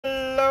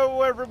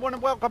Hello everyone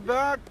and welcome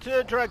back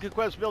to Dragon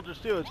Quest Builders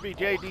 2. It's me,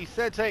 JD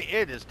Sensei.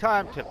 It is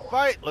time to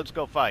fight. Let's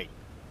go fight.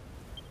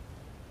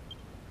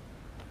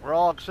 We're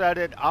all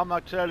excited. I'm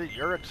excited.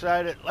 You're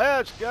excited.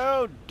 Let's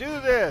go do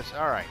this.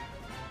 Alright.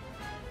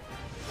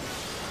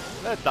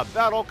 Let the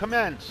battle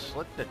commence.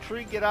 Let the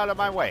tree get out of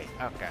my way.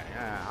 Okay.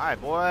 Hi,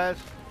 boys.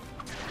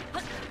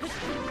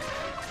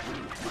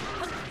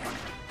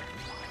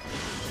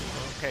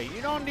 Okay,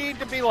 you don't need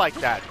to be like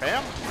that,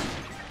 fam.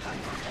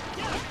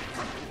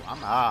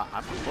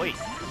 I'm Hoyt.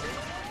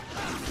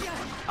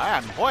 I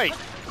am Hoyt.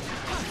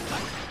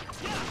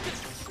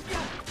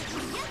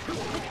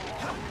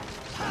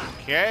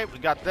 Okay, we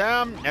got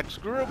them. Next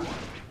group.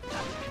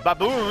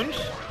 Baboons.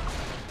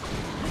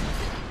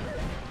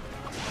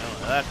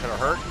 Oh, that could have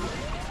hurt.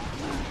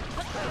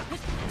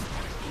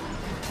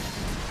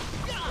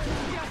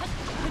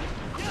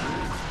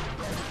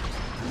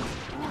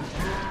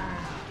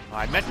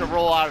 I meant to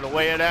roll out of the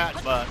way of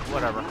that, but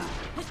whatever.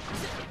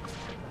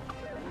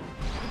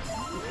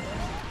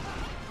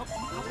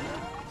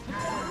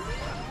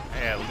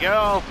 There we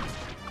go.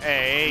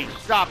 Hey,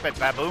 stop it,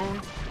 baboon.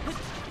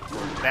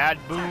 Bad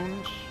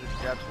boons,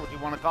 if that's what you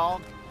want to call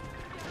them.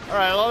 All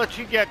right, I'll let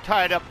you get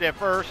tied up there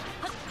first.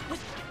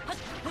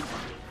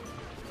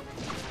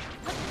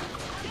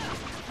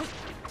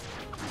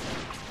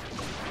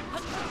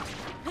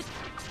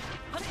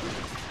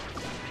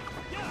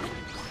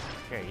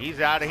 Okay, he's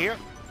out of here.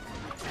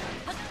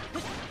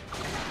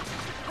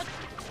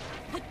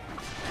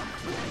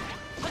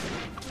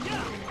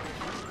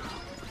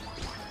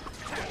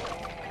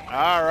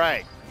 All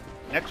right,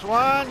 next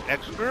one,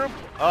 next group.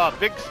 Oh,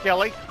 Big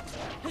Skelly.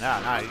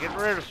 No, you're getting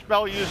rid of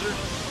spell users.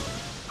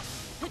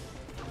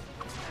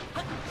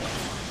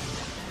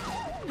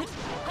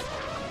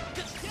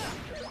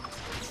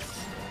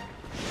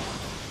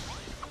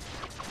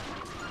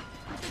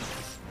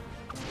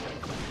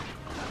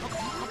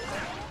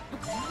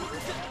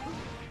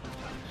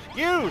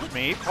 Excuse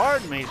me,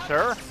 pardon me,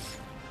 sir.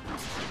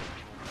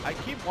 I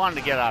keep wanting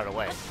to get out of the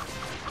way.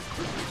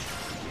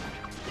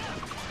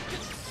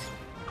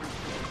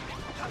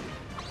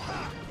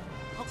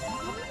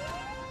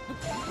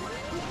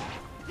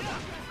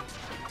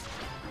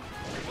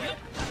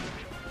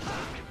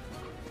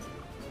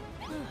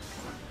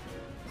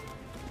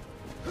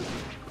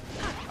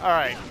 All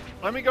right,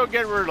 let me go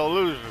get rid of the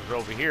losers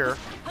over here.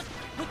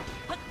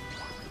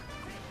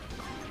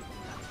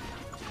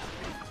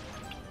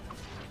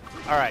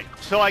 All right,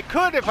 so I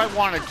could, if I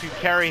wanted to,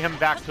 carry him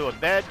back to a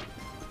bed,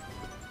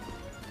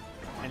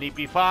 and he'd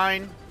be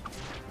fine.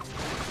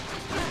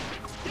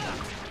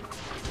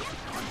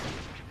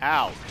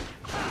 Ow.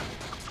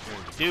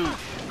 Douche.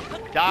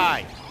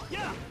 Die.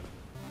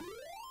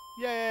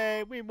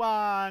 Yay, we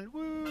won.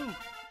 Woo.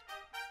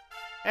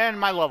 And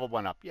my level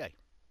went up. Yay.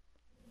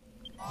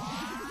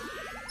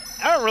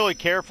 I don't really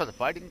care for the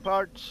fighting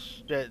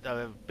parts,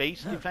 the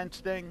base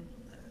defense thing.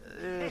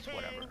 It's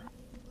whatever.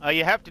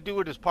 You have to do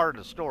it as part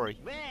of the story.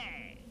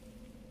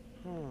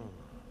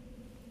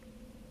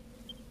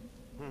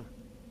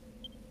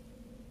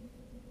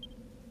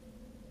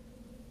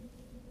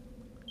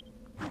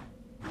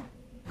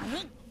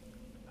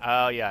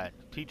 Oh yeah,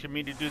 teaching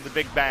me to do the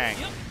Big Bang.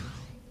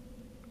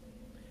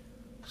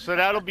 So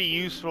that'll be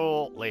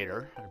useful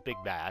later, a Big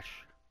Bash.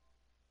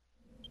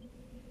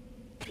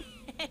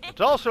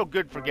 It's also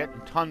good for getting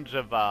tons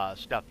of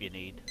stuff you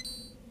need.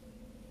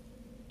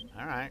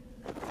 Alright.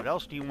 What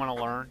else do you want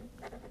to learn?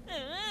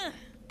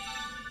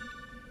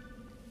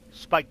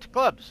 Spiked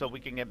club, so we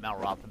can get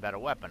Malroth a better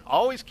weapon.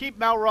 Always keep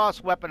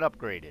Malroth's weapon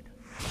upgraded.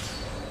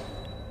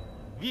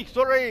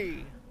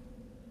 Victory!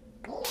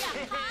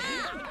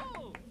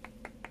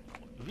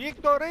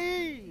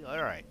 Victory!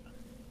 Alright.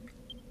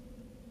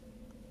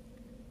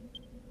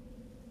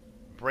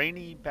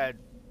 Brainy Bad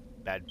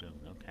Boon,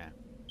 okay.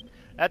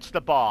 That's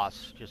the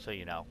boss, just so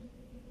you know.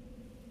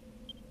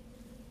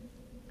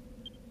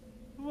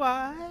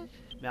 What?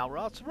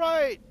 Malroth's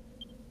right.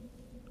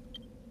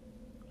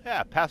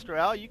 Yeah, Pastor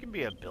Al, you can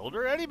be a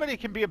builder. Anybody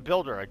can be a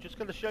builder. I'm just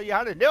going to show you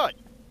how to do it.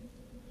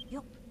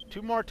 Yep.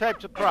 2 more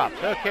types of crops.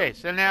 Okay,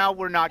 so now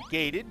we're not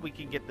gated. We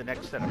can get the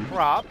next set of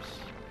crops.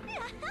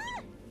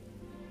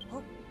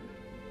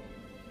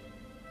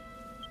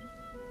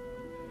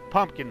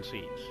 Pumpkin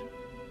seeds.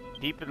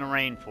 Deep in the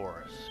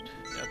rainforest.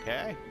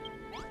 Okay.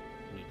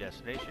 New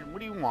destination. What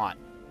do you want?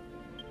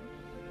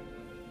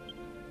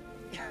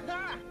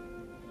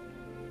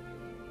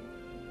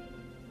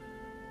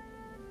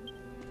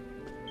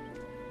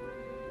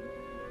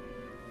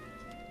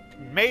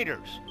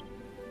 Maters.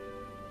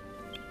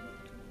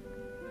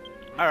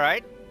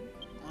 Alright.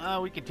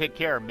 We can take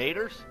care of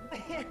maters.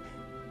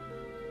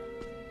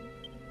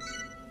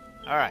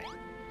 Alright.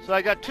 So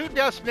I got 2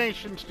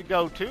 destinations to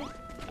go to.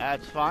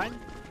 That's fine.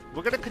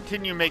 We're going to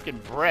continue making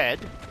bread.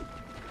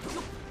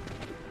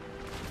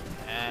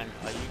 And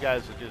you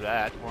guys will do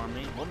that for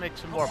me. We'll make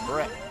some more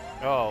bread.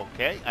 Oh,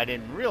 okay. I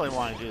didn't really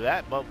want to do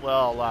that, but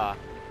we'll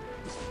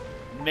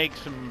make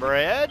some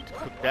bread.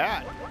 Cook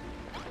that.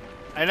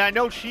 And I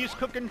know she's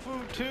cooking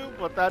food too,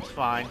 but that's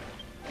fine.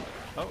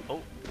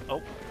 Oh,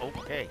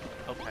 okay.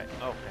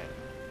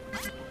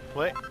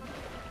 Quit.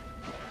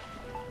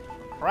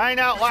 Crying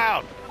out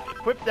loud.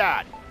 Equip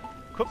that.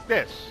 Cook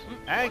this.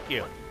 Thank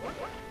you.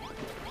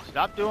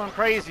 Stop doing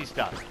crazy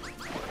stuff.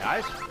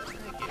 Guys,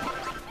 thank you.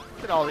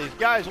 Look at all these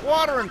guys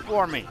watering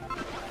for me.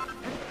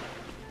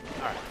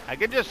 Alright, I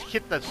can just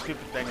hit the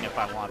stupid thing if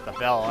I want, the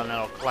bell, and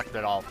it'll collect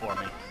it all for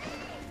me.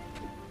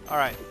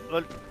 Alright,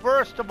 but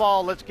first of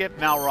all, let's get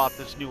Malroth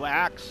this new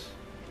axe.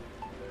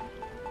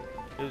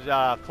 His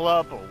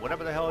club, or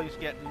whatever the hell he's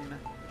getting.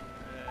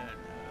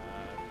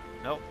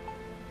 Nope.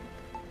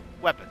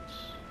 Weapons.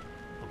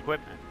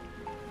 Equipment.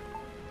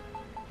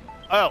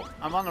 Oh,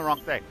 I'm on the wrong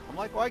thing. I'm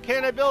like, why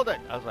can't I build it?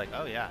 I was like,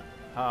 oh yeah.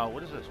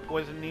 What is this?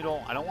 Poison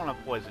needle? I don't want a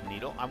poison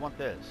needle. I want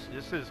this.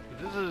 This is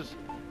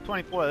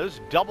 24. This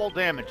is double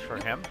damage for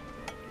him.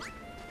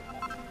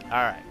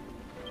 Alright.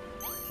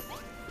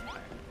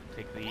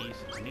 Take these.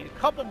 I need a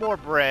couple more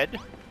bread.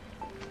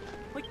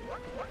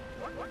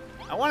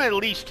 I want at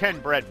least 10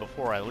 bread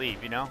before I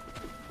leave, you know?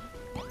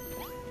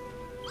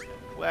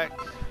 Wet.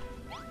 Go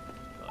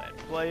ahead,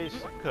 place,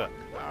 cook.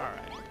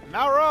 Alright.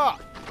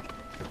 Malroth!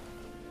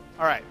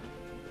 Alright.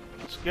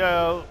 Let's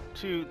go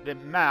to the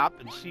map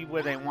and see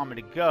where they want me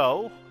to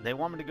go. They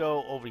want me to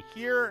go over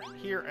here,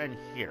 here, and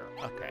here.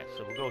 Okay,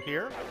 so we'll go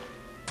here.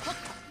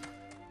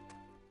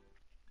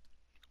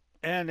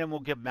 And then we'll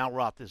give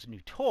Malroth this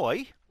new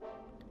toy.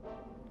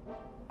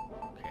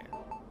 Okay.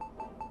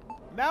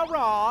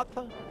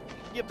 Malroth!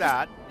 Give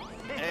that.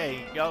 There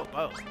you go.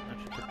 Oh, I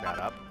should put that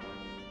up.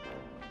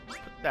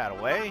 Put that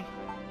away.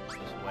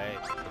 This way,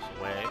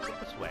 this way,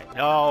 this way.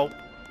 No!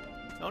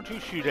 Don't you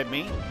shoot at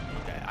me.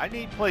 Okay, I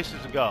need places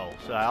to go,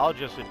 so I'll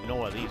just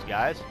ignore these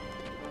guys.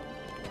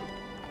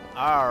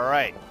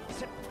 Alright.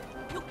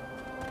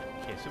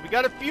 Okay, so we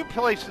got a few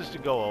places to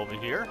go over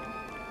here.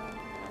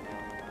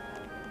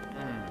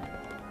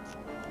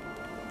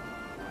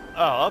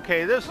 Oh,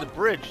 okay, there's the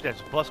bridge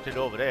that's busted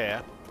over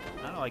there.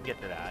 How do I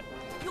get to that?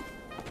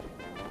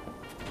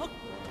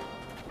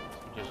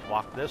 Just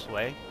walk this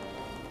way.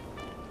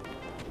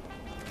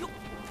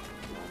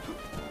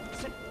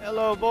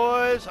 Hello,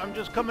 boys. I'm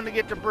just coming to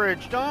get the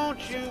bridge. Don't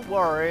you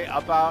worry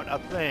about a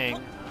thing.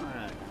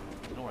 Alright,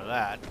 ignore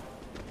that.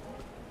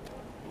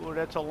 Ooh,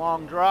 that's a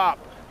long drop.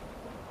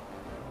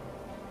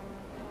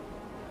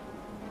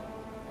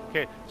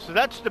 Okay, so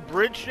that's the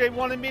bridge they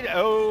wanted me to...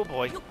 Oh,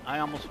 boy. I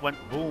almost went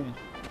boom.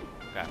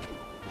 Okay.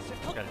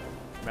 Gotta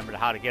remember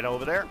how to get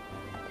over there.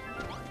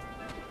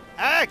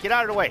 Ah, get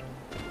out of the way.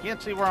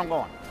 Can't see where I'm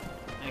going.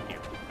 Thank you.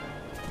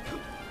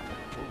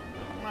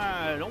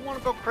 I don't want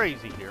to go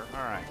crazy here.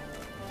 Alright.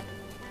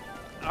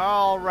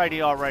 Alrighty,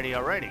 alrighty,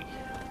 alrighty.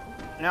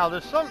 Now,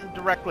 there's something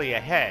directly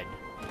ahead.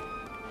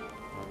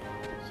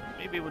 So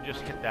maybe we'll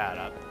just hit that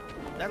up.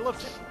 That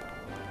looks...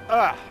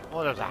 well,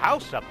 there's a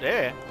house up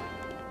there.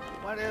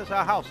 What is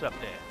a house up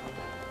there?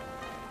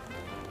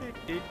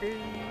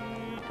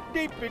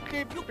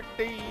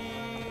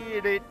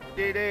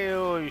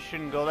 Oh, you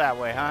shouldn't go that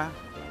way, huh?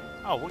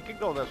 Oh, we can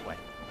go this way.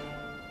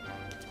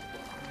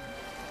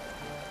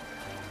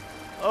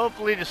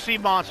 Hopefully the sea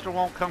monster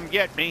won't come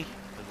get me,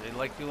 because they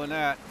like doing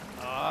that.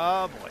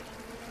 Oh, boy.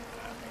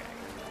 Okay.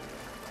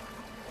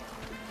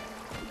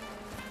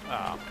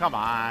 Oh, come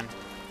on.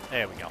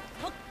 There we go.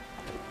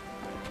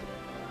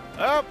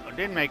 Oh, I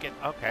didn't make it.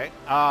 Okay.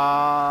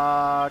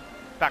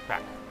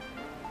 Backpack.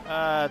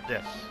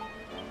 This.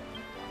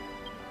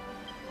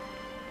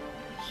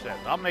 Says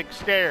I'll make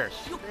stairs.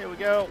 There we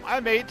go.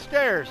 I made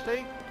stairs,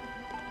 see?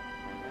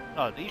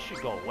 Oh, these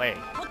should go away.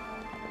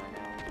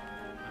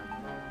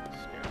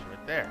 Stairs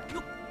right there.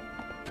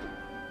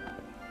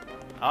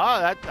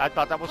 Oh, I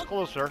thought that was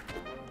closer.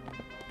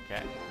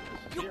 Okay.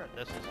 This is here.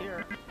 This is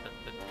here.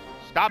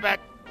 Stop it!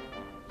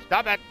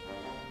 Stop it!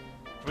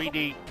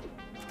 3D.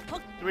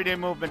 3D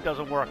movement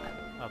doesn't work.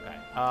 Okay.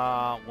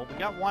 Well, we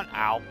got one.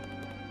 Ow.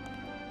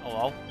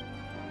 Hello.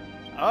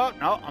 Oh,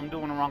 no. I'm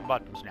doing the wrong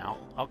buttons now.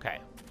 Okay.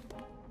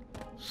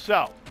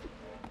 So,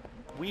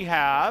 we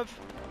have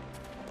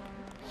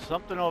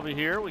something over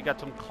here. We got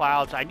some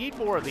clouds. I need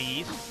more of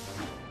these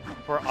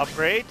for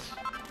upgrades.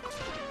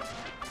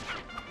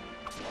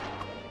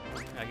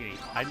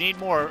 I need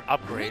more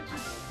upgrades.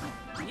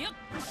 Yep.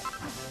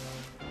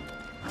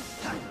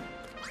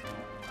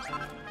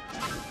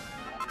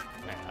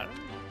 Okay, how do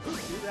I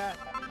do that?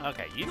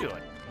 Okay, you do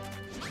it.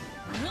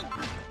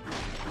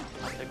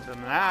 I'll take some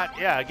of that.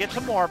 Yeah, get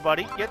some more,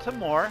 buddy. Get some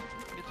more.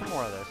 Get some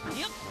more of this.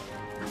 Yep.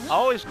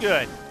 Always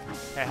good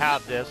to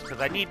have this, because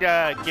I need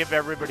to give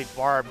everybody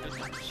barbed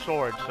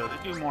swords so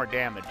they do more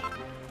damage.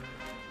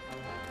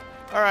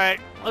 Alright,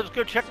 let's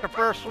go check the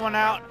first one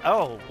out.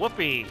 Oh,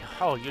 whoopee.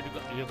 Oh, you're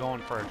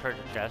going for a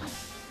treasure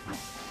chest.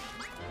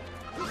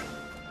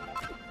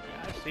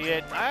 I see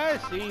it. I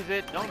sees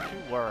it. Don't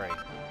you worry.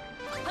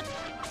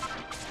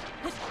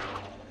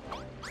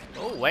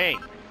 Go away,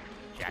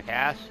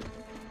 jackass.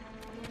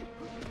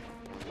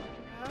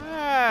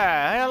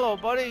 Ah, hello,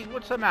 buddy.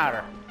 What's the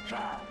matter?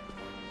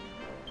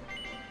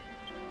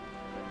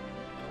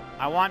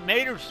 I want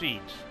mater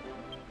seeds.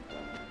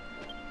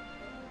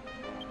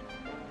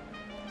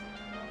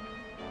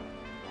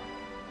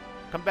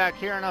 come back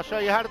here and I'll show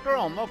you how to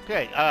throw them.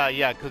 Okay.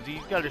 Yeah, because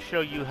he's got to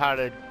show you how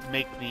to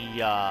make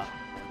the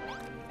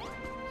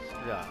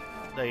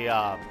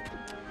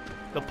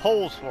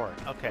poles for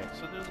it. Okay,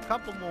 so there's a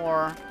couple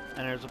more,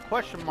 and there's a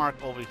question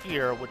mark over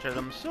here, which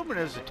I'm assuming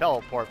is a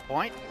teleport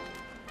point,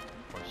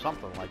 or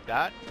something like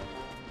that.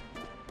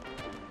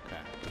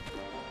 Okay.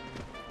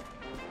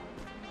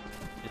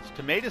 It's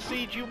tomato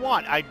seeds you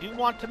want. I do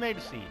want tomato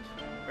seeds.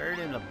 Buried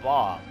in the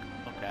bog.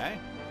 Okay.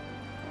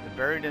 They're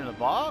buried in the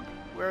bog?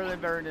 Where are they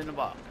buried in the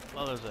bog?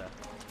 Well, there's a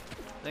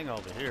thing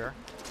over here.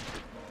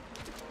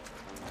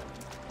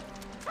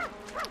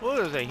 Oh,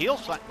 there's a heel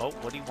slime. Oh,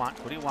 what do you want?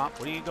 What do you want?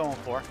 What are you going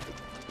for?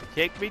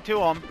 Take me to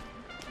them.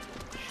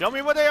 Show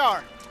me what they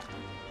are.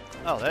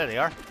 Oh, there they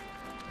are.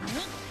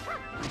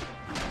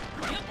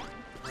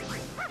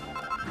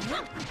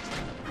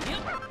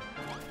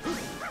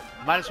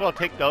 Might as well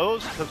take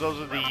those, because those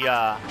are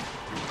the,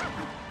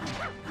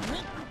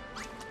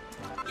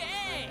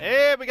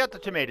 Hey, we got the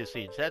tomato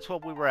seeds. That's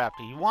what we were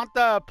after. You want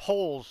the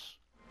poles,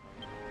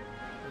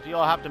 because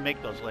you'll have to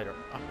make those later.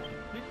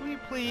 Will you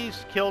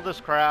please kill this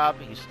crab?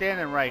 He's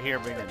standing right here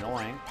being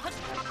annoying.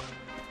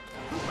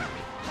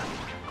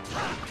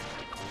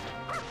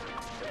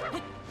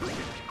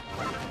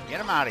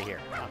 Get him out of here.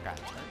 Okay,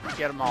 let's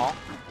get them all.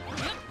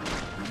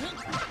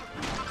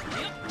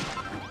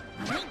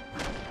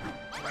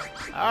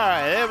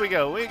 Alright, there we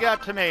go. We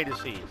got tomato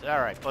seeds.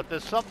 Alright, but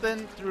there's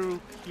something through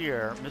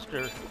here.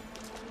 Mr.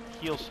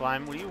 Heel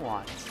Slime, what do you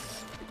want?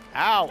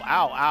 Ow,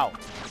 ow, ow.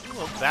 You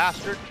little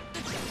bastard.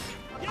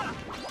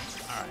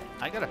 Alright,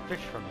 I got a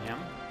fish from him.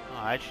 Oh,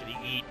 I should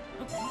eat.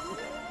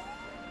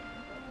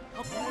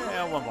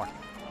 Yeah, one more.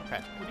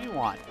 Okay, what do you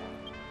want?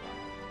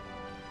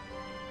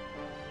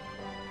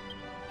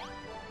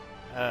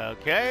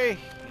 Okay,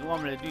 you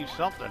want me to do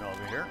something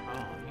over here.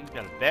 Oh, he's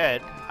got a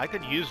bed. I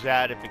could use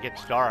that if it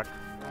gets dark.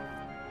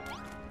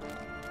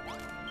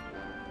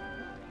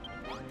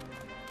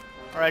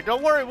 Alright,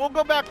 don't worry, we'll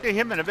go back to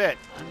him in a bit.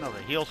 Another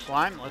heel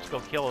slime, let's go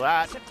kill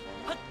that.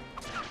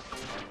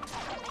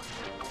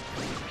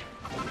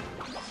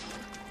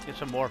 Get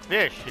some more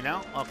fish, you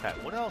know? Okay,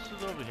 what else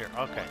is over here?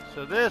 Okay,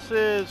 so this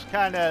is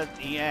kind of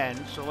the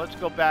end, so let's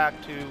go back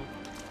to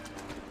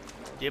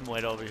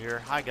Dimwit over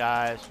here. Hi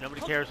guys,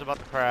 nobody cares about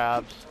the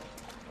crabs.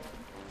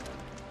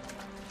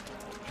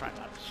 Try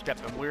not to step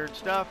in weird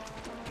stuff.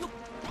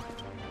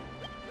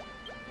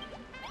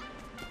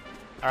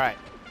 Alright,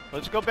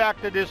 let's go back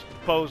to this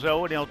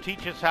bozo and he'll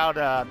teach us how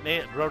to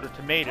grow the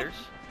tomatoes,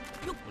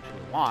 which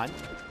we want.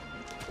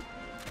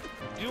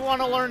 Do you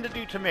want to learn to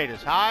do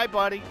tomatoes? Hi,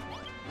 buddy.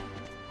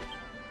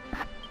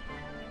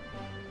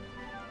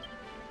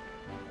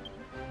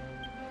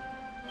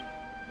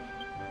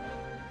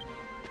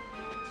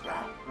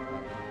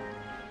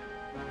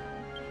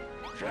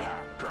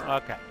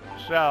 Okay,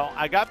 so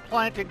I got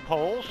planting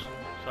poles,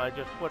 so I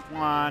just put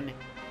one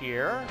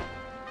here,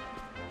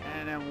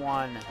 and then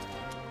one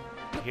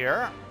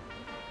here,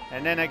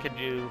 and then I can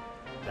do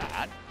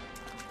that,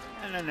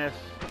 and then this,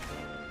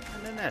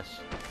 and then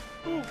this.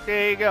 Ooh,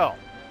 there you go.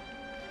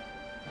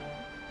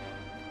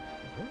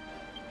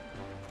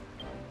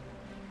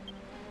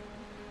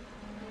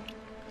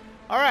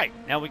 All right,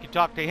 now we can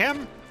talk to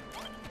him.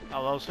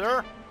 Hello,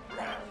 sir.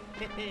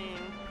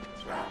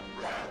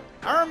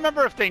 I don't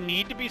remember if they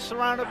need to be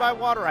surrounded by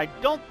water. I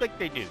don't think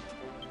they do.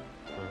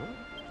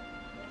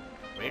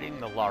 Raiding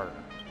the larder.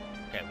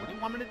 Okay, what do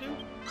you want me to do?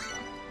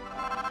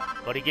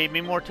 But he gave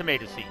me more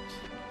tomato seeds.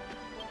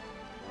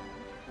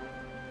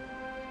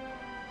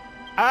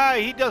 Ah,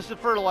 he does the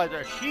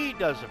fertilizer. She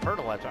does the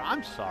fertilizer.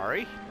 I'm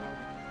sorry.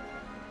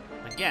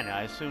 Again,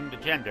 I assumed the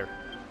gender.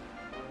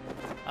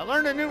 I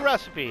learned a new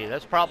recipe.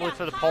 That's probably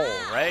for the pole,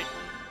 right?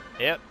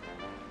 Yep.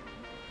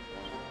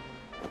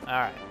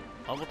 Alright.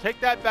 Well, we'll take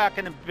that back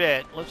in a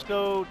bit. Let's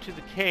go to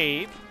the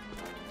cave.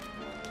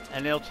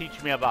 And they'll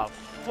teach me about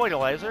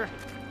fertilizer.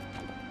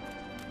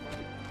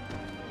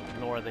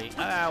 Ignore the...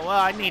 well,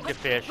 I need to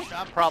fish.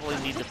 I'll probably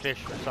need to fish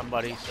for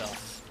somebody, so...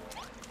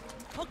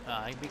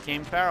 he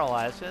became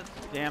paralyzed. That's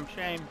a damn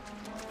shame.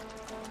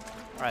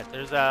 Alright,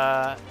 there's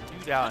a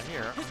dude out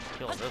here. Let's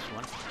kill this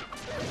one.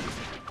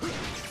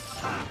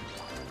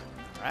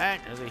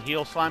 Alright, there's a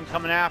heel slime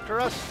coming after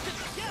us.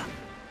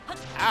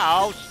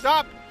 Ow,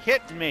 stop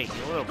hitting me,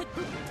 you little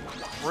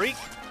freak.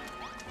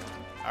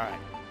 Alright.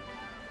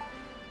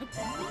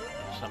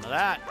 Some of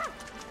that.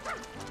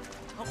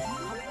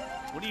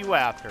 What are you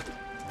after?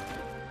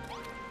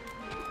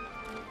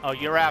 Oh,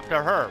 you're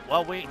after her.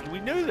 Well, we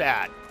knew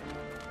that.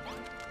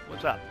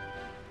 What's up?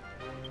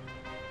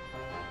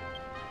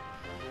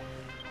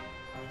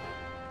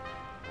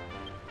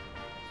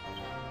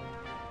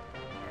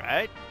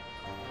 Alright.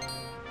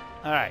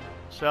 Alright.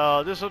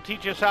 So this will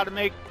teach us how to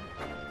make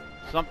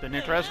something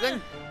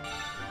interesting.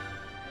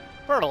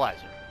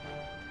 Fertilizer.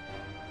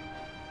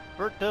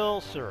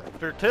 Fertilser.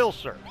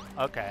 Fertilser.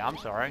 Okay, I'm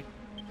sorry.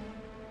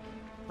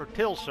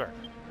 Fertilser.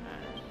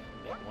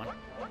 Big one.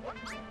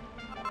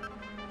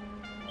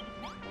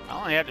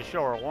 I only had to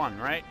show her one,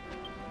 right?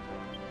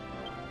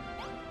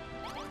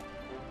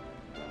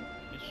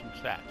 Use some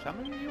stats. How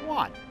many do you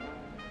want?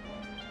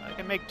 I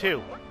can make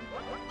 2.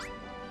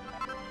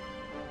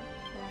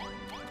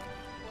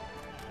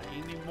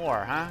 You need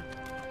more, huh?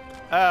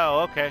 Oh,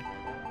 okay.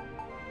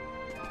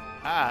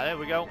 Ah, there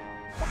we go.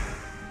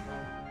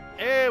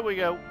 There we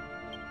go.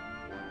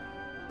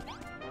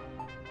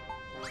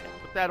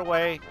 Put that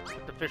away.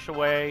 Put the fish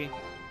away.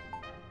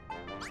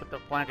 Put the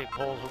planting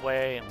poles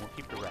away, and we'll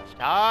keep the rest.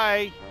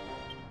 Hi!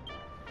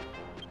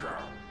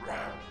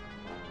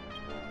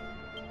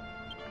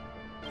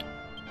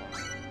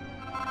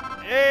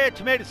 Hey,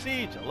 tomato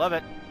seeds! I love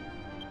it.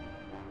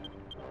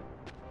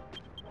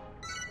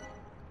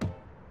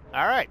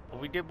 Alright, well,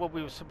 we did what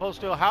we were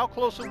supposed to. How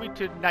close are we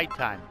to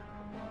nighttime?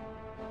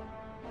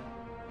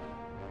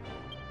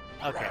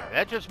 Okay,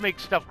 that just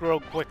makes stuff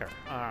grow quicker.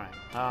 Alright,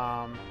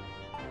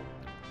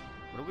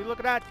 what are we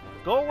looking at?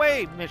 Go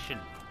away, mission.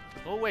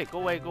 Go away, go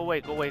away, go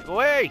away, go away, go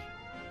away!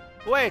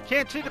 Go away, I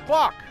can't see the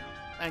clock.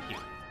 Thank you.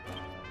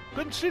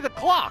 Couldn't see the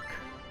clock.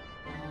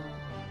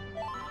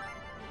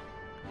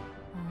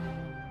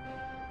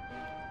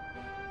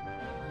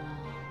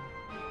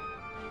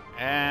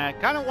 And I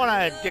kind of want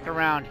to dick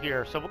around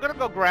here, so we're going to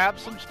go grab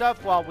some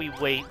stuff while we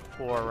wait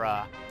for,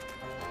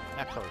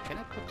 actually, can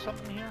I cook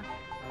something here?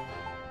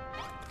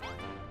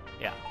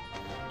 Yeah.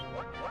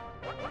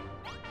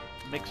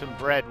 Make some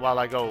bread while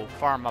I go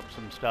farm up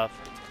some stuff.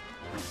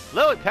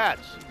 Lily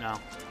pads! No.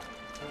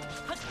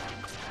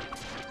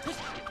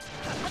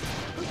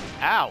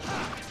 Ow!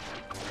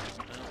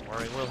 Don't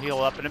worry, we'll heal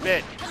up in a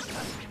bit.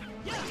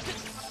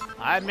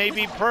 I may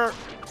be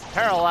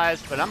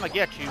paralyzed, but I'm going to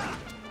get you.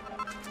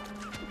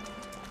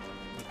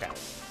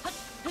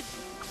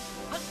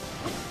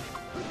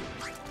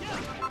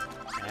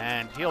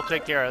 And he'll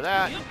take care of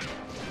that.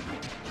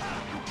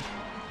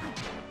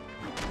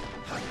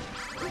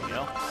 There you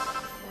go.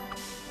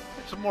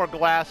 Get some more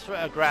grass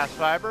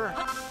fiber.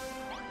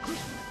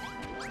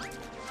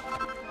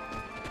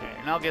 Okay,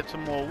 and I'll get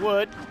some more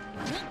wood.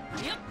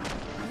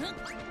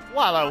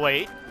 While I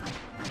wait.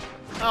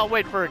 I'll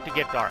wait for it to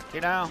get dark,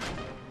 you know? Is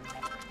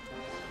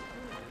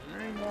there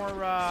any more,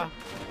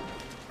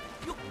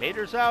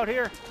 maters out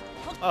here?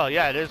 Oh,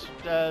 yeah, there's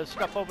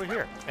stuff over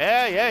here.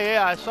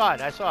 Yeah, I saw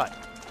it. I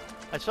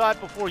saw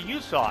it before you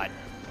saw it.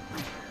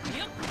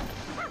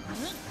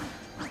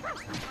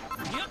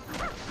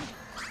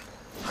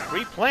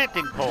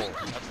 Replanting poles.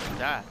 Up like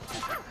that.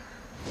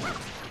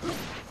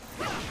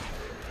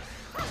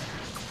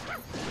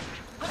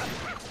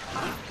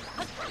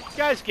 You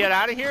guys get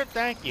out of here.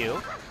 Thank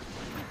you.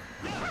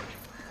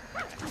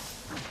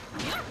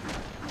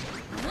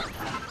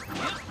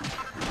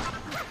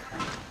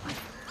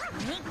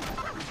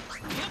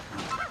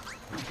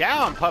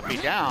 Down, puppy,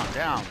 down.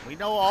 We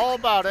know all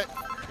about it.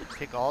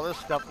 Take all this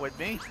stuff with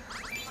me.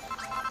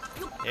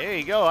 There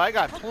you go. I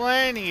got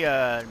plenty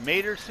of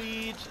mater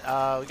seeds.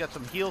 We got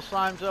some heel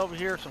slimes over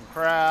here, some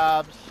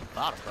crabs. A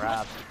lot of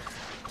crabs.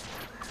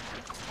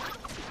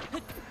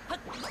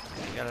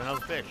 We got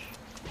another fish.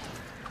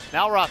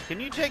 Malroth,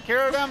 can you take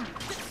care of them?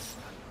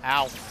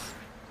 Ow.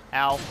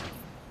 Ow.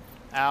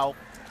 Ow.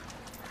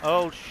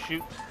 Oh,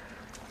 shoot.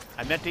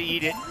 I meant to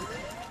eat it.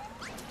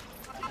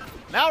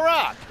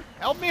 Malroth,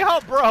 help me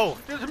out, bro.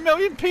 There's a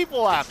million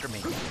people after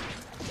me.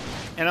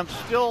 And I'm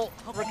still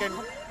freaking...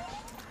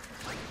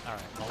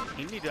 Alright, well,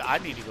 I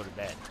need to go to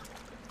bed.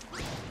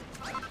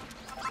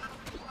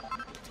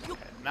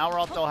 Okay,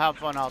 Malroth, they'll have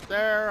fun out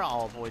there.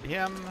 I'll avoid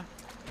him,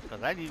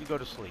 because I need to go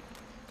to sleep.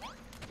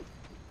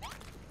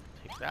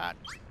 Take that,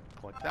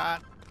 collect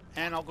that,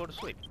 and I'll go to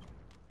sleep.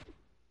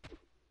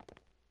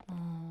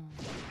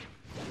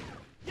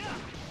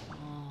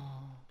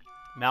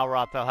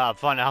 Malroth, they'll have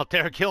fun out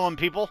there killing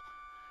people.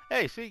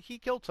 Hey, see, he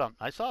killed something.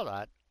 I saw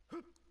that.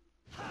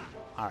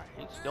 Alright,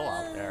 he's still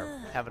out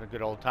there having a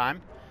good old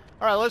time.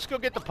 Alright, let's go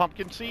get the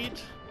pumpkin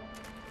seeds.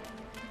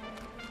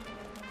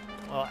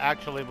 Well,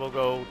 actually, we'll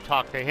go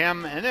talk to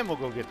him, and then we'll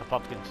go get the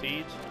pumpkin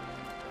seeds.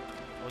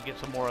 We'll get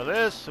some more of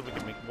this, so we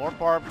can make more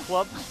barb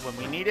clubs when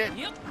we need it.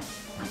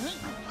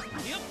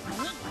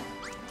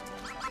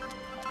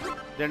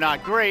 They're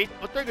not great,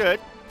 but they're good.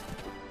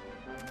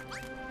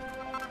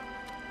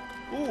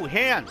 Ooh,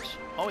 hands.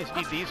 Always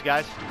need these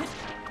guys.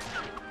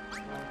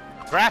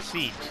 Grass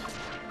seeds.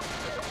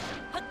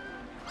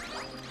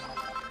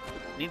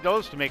 Need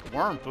those to make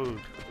worm food.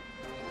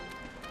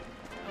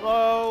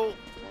 Hello.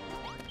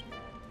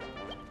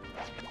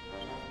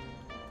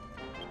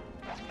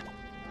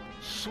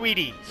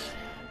 Sweeties.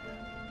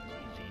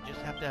 You just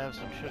have to have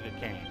some sugar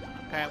cane.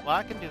 Okay, well,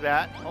 I can do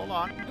that. Hold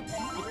on.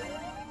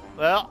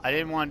 Well, I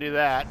didn't want to do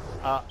that.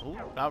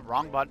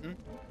 Wrong button.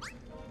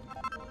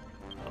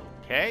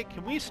 Okay,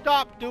 can we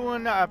stop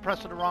doing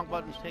pressing the wrong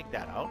buttons? Take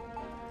that out.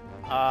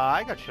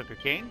 I got sugar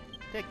cane.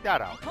 Take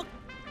that out.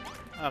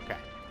 Okay.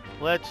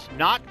 Let's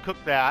not cook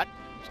that.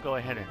 Let's go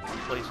ahead and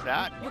place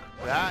that. Cook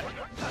that.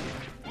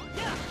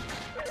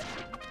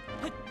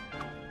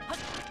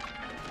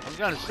 I was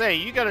gonna say,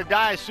 you gotta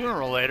die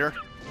sooner or later.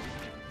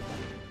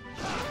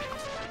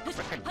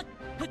 Frickin'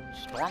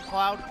 storm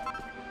cloud.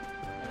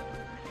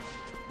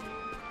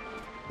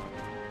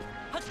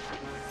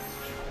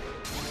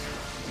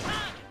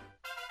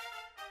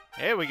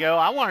 There we go.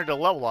 I wanted to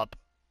level up.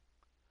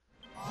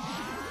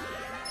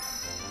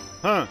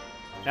 Huh.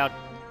 Now,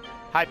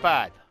 high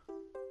five.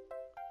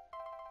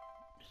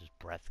 This is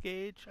breath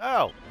gauge?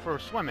 Oh, for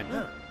swimming.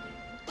 Okay,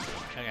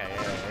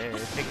 yeah,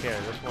 take care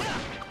of this one.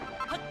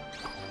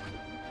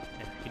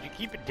 Could you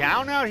keep it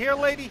down out here,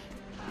 lady?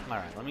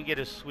 Alright, let me get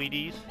his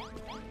sweeties.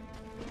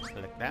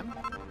 Select them.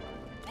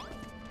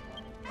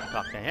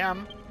 Talk to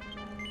him.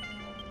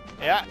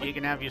 Yeah, you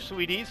can have your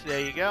sweeties.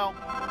 There you go.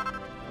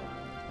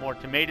 More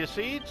tomato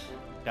seeds.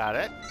 Got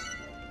it.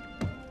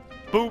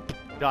 Boop.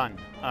 Done.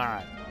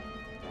 Alright.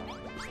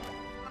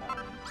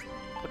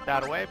 Put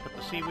that away. Put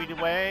the seaweed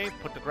away.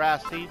 Put the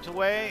grass seeds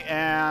away.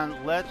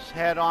 And let's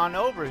head on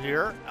over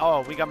here.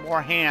 Oh, we got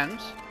more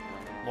hands.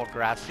 More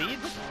grass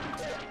seeds.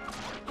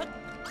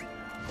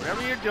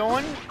 Whatever you're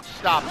doing,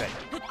 stop it.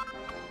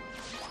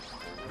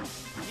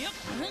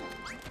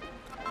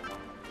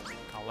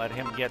 I'll let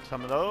him get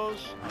some of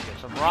those. I'll get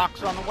some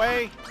rocks on the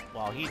way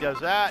while he does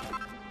that.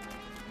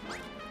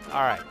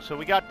 Alright, so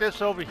we got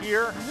this over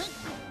here.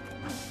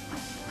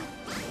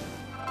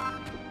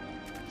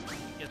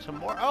 Get some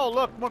more. Oh,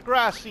 look, more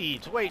grass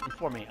seeds waiting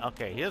for me.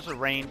 Okay, here's a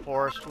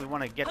rainforest. We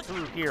want to get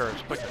through here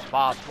as quick as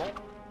possible.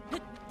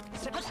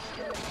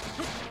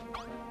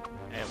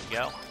 There we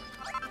go.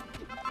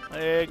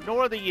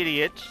 Ignore the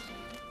idiots.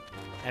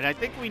 And I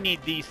think we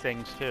need these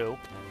things too.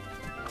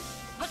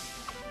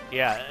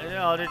 Yeah,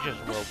 no, they're just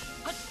rope.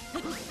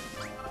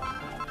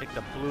 Take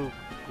the blue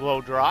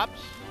glow drops.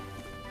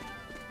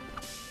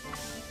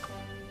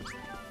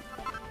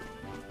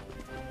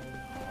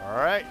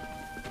 Alright.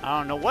 I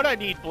don't know what I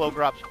need glow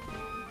drops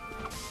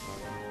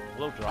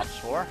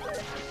for.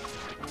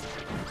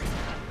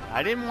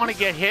 I didn't want to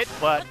get hit,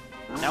 but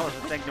that was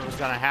the thing that was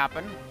going to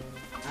happen.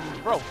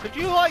 Bro, could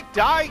you, like,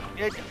 die?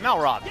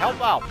 Melrock,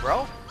 help out,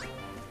 bro.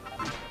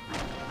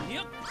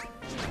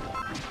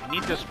 I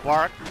need this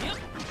bark.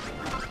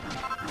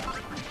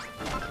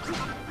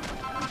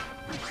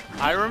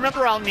 I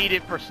remember I'll need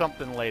it for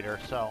something later,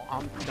 so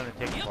I'm going to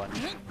take a bunch.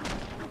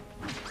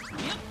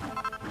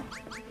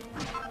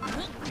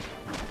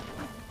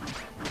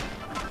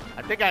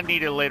 I think I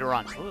need it later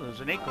on. Ooh,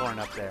 there's an acorn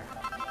up there.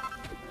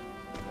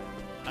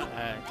 You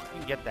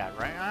can get that,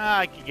 right?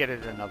 I can get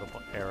it in another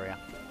area.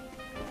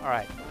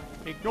 Alright.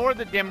 Ignore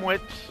the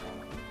dimwits.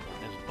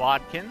 There's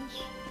bodkins.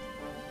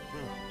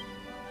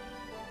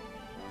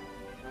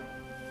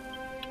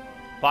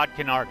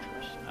 Bodkin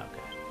archers.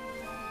 Okay.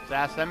 Let's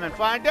ask them and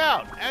find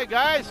out. Hey,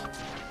 guys.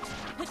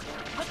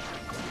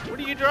 What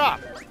do you drop?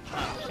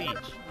 Oh,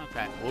 seeds.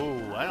 Okay.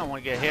 Ooh, I don't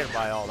want to get hit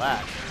by all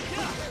that.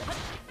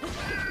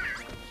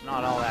 It's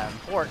not all that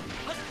important.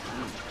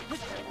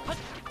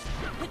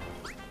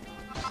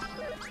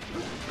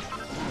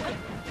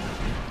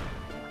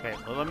 Okay,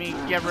 well, let me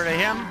get rid of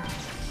him.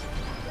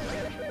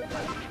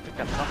 Pick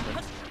up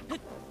something.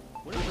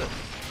 What is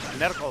this?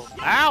 Medical.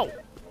 Ow!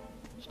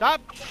 Stop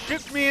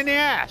shooting me in the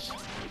ass.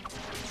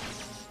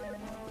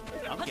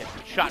 I'm getting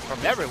shot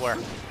from everywhere.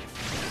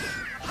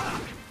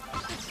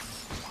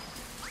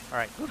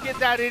 Alright, go get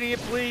that idiot,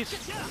 please.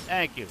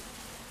 Thank you.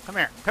 Come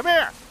here. Come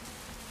here!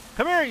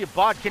 Come here, you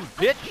bodkin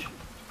bitch!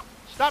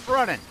 Stop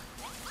running.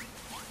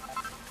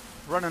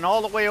 Running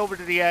all the way over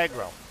to the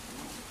aggro.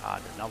 Ah,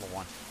 another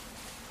one.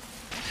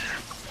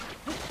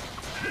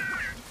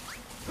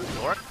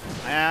 Dork.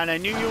 And I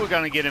knew you were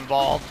going to get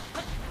involved.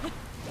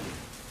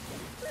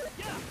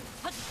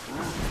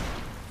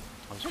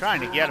 I was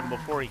trying to get him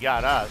before he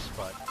got us,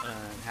 but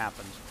it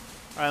happens.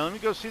 Alright, let me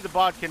go see the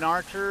bodkin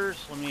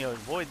archers. Let me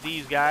avoid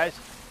these guys.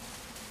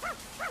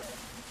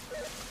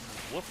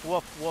 Woof,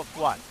 woof, woof,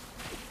 what?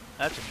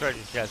 That's a treasure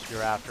chest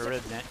you're after,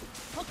 isn't it?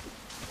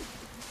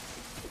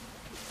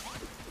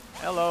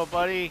 Hello,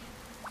 buddy.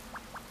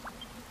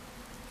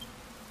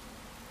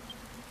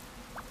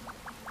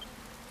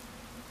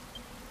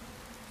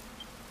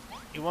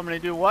 You want me to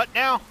do what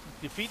now?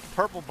 Defeat the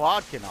purple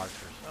bodkin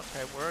archers.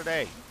 Okay, where are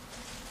they?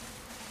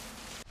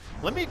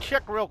 Let me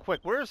check real quick.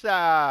 Where's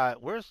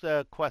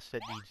the quest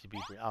that needs to be?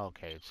 Oh,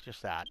 okay, it's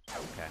just that.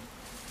 Okay.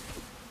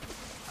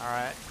 All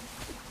right.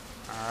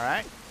 All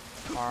right.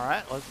 All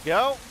right. Let's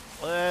go.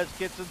 Let's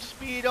get some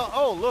speed.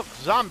 Oh, look,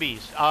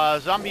 zombies.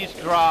 Zombies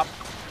drop.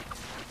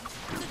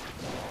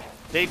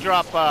 They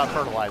drop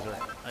fertilizer.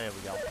 There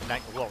we go.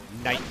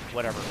 Night,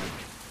 whatever.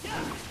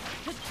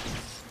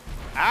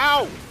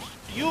 Ow!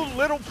 You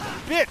little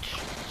bitch!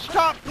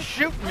 Stop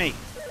shooting me!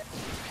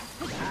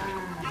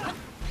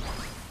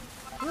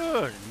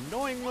 Good,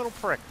 annoying little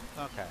prick.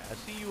 Okay, I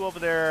see you over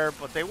there,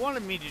 but they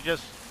wanted me to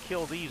just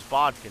kill these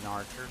bodkin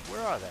archers.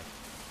 Where are they?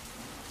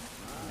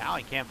 Now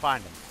I can't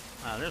find them.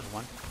 Oh, there's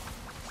one.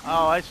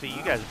 Oh, I see.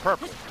 You guys are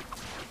purple.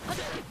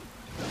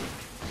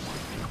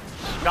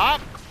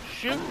 Stop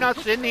shooting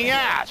us in the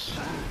ass!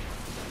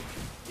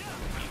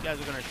 You guys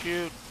are gonna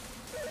shoot.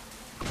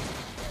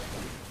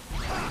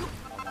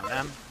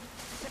 Them.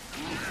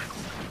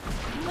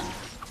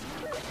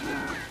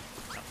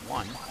 Got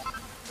one.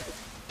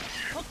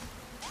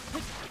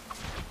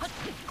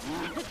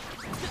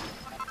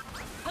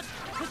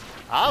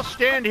 I'll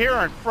stand here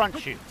and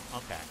front you.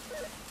 Okay.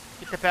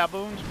 Get the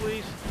baboons,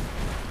 please.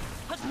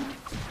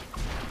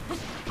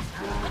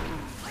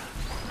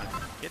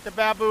 Get the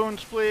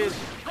baboons, please.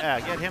 Yeah,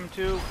 get him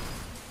too.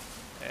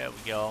 There we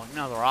go.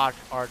 Another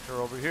archer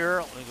over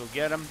here. Let me go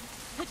get him.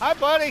 Hi,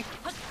 buddy.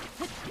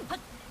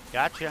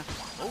 Gotcha.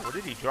 Oh, what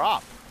did he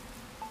drop?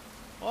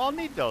 Well, I'll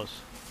need those.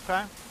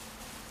 Okay.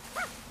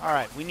 All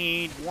right, we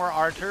need more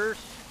archers.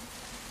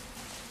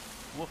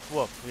 Woof,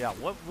 woof. Yeah,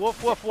 woof,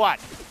 woof, woof, what?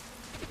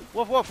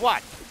 Woof, woof,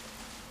 what?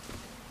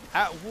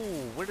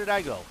 Ooh, where did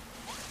I go?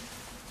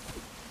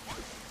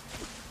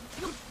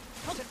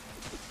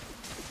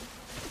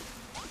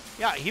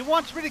 Yeah, he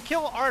wants me to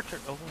kill Archer.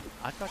 Oh,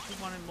 I thought you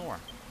wanted more.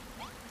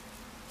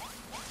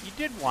 You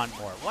did want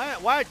more.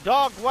 Why,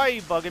 dog, why are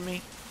you bugging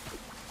me?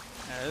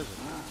 This is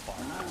far.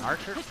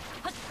 Archer.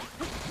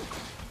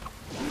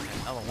 Okay,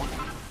 another one.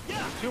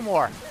 2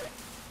 more.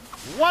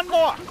 1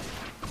 more.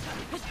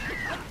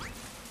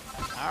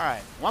 All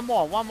right, one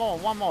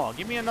more.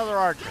 Give me another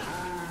archer.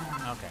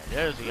 Okay,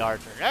 there's the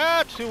archer.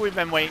 That's who we've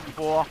been waiting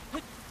for.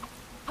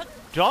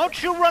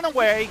 Don't you run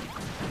away.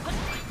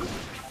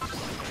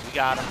 We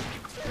got him.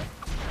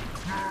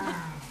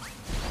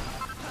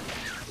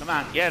 Come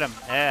on, get him.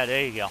 Yeah,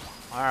 there you go.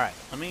 All right,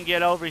 let me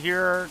get over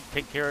here,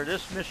 take care of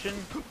this mission.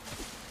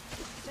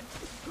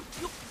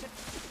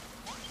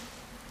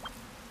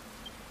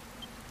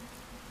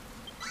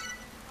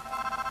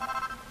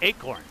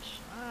 Acorns.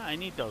 I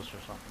need those for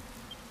something.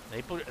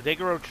 They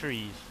grow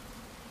trees.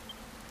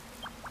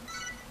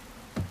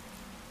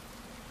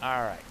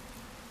 All right.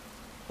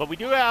 But we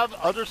do have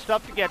other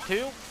stuff to get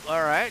to.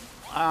 All right.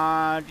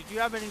 Did you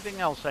have anything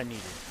else I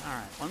needed? All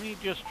right. Let me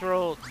just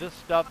throw this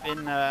stuff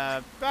in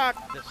the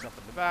back. This stuff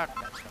in the back.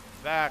 That stuff in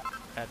the back.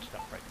 That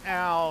stuff right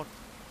now.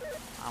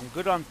 I'm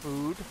good on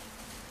food.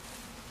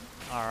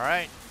 All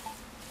right.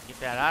 Get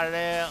that out of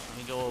there. Let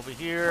me go over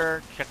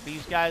here. Check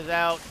these guys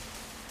out.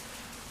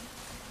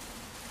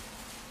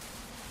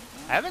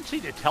 I haven't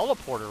seen a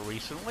teleporter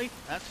recently.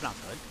 That's not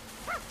good.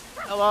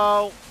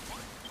 Hello.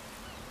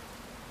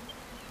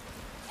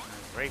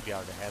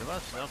 Graveyard ahead of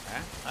us.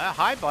 Okay.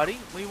 Hi, buddy.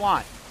 What do you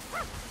want?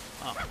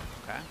 Oh,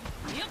 okay.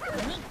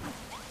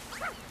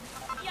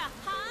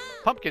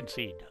 Pumpkin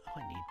seed. Oh,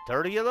 I need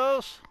 30 of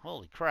those?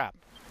 Holy crap.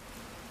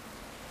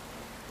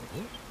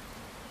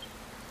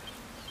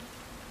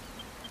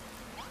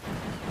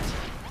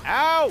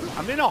 Ow!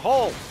 I'm in a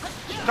hole.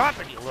 Stop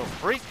it, you little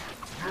freak.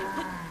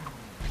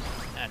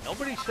 And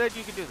nobody said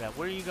you could do that.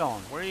 Where are you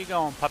going? Where are you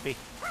going, puppy?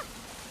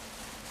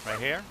 Right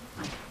here?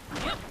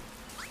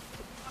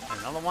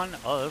 Another one?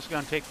 Oh, this is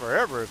going to take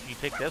forever if you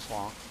take this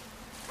long.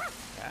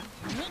 Okay.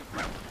 Okay,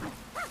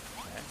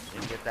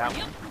 didn't get that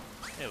one.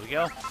 There we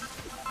go.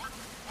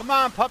 Come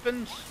on,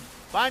 puppins.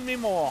 Find me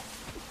more.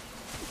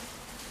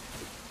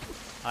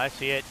 I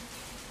see it.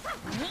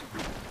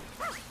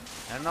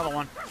 And another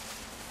one.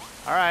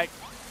 All right.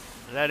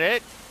 Is that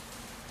it?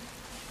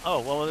 Oh,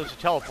 well, there's a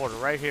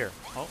teleporter right here.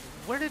 Oh,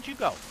 where did you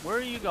go? Where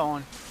are you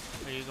going?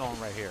 Where are you going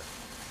right here?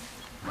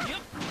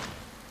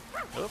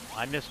 Oop,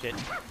 I missed it.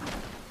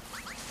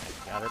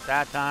 Got it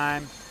that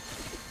time.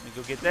 Let me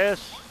go get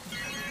this.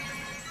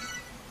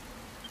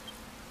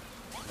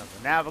 Another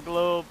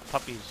Naviglobe.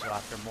 Puppies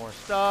after more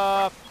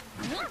stuff.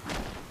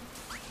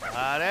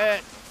 Got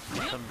it.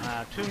 Some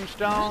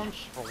tombstones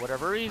for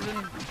whatever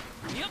reason.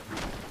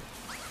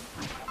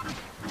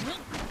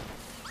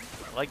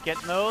 Like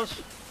getting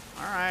those.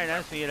 Alright,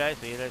 I see it, I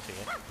see it, I see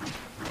it.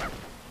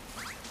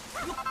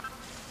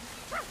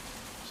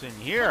 What's in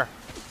here?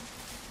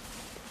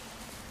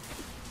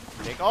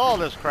 Take all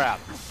this crap.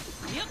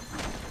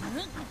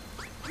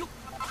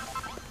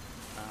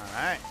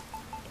 Alright.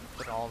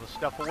 Put all the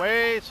stuff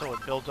away so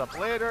it builds up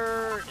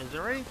later. Is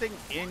there anything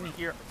in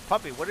here?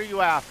 Puppy, what are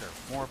you after?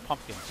 More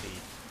pumpkin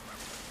seeds.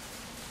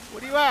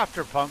 What are you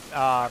after,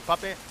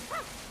 puppy?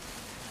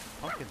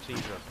 Pumpkin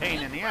seeds are a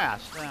pain in the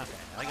ass. Okay,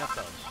 I got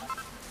those.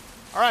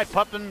 Alright,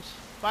 puppins.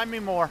 Find me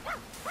more.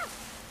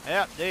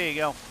 Yep, there you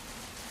go.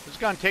 It's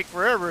going to take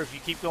forever if you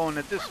keep going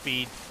at this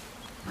speed.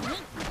 I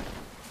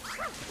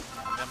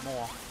got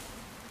more.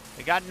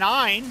 They got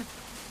 9.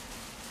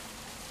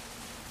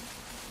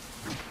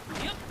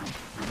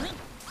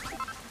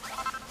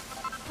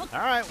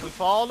 Alright, we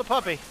follow the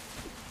puppy.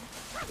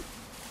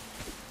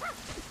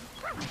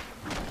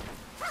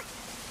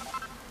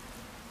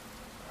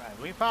 Alright,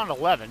 we found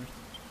 11.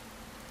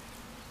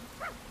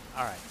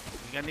 Alright,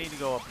 we're going to need to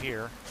go up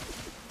here.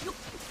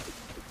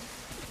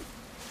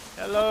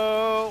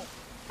 Hello?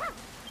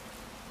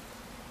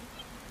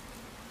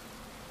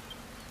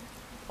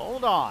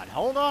 Hold on.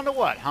 Hold on to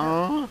what,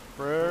 huh?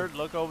 Bird,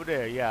 look over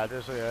there. Yeah,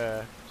 there's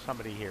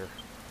somebody here.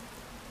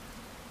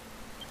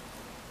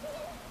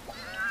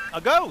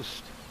 A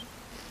ghost!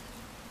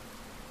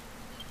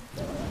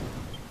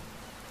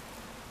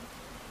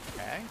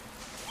 Okay.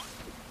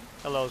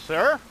 Hello,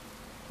 sir.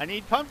 I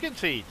need pumpkin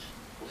seeds.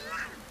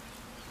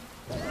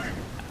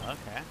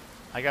 Okay.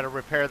 I gotta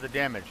repair the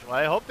damage. Well,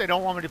 I hope they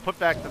don't want me to put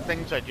back the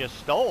things I just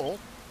stole.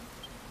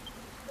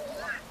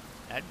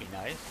 That'd be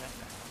nice.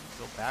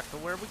 Go back to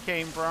where we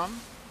came from.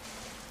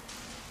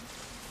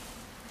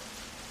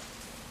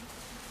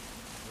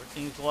 We're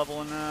Things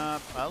leveling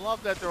up. I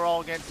love that they're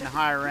all getting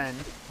higher end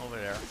over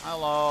there.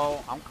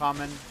 Hello, I'm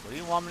coming. What do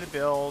you want me to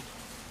build?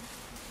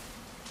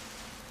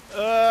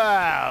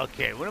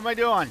 Okay, what am I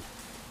doing?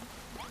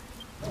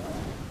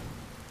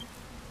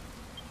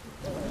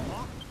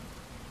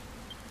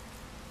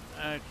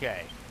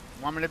 Okay.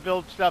 Want me to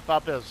build stuff? I'll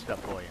build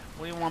stuff for you.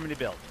 What do you want me to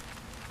build?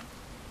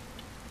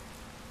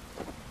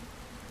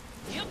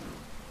 Yep.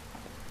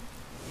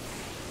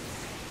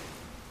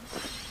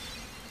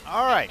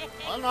 Alright.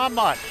 Well, not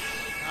much.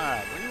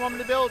 Alright, what do you want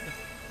me to build?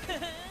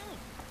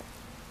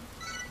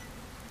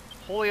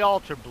 Holy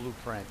Altar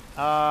Blueprint.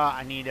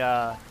 I need,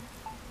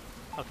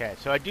 okay,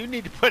 so I do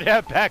need to put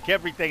back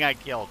everything I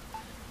killed.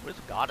 Where's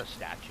the goddess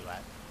statue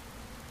at?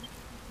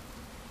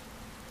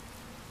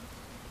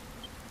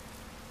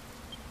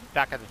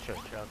 Back of the church,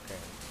 okay.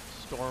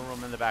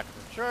 Storeroom in the back of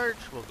the church.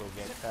 We'll go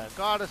get the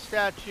goddess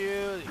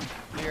statue.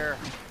 Here.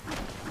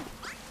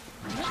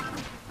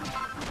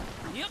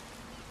 Yep.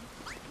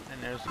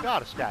 And there's the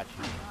goddess statue.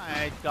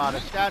 Alright,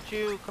 goddess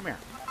statue. Come here.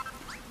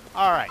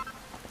 Alright.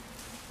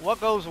 What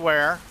goes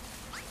where?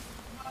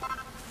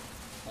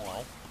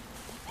 Hello.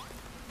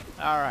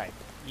 Alright.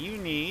 You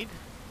need...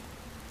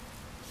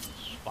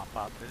 Swap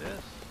out to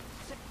this.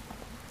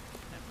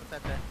 And put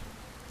that there.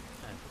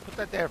 And put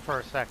that there for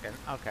a second.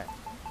 Okay.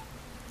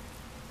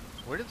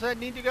 Where does that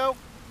need to go?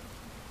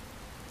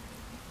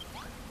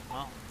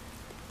 Well,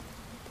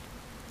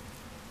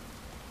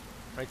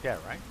 right there,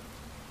 right?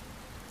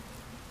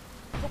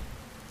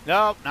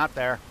 Nope, not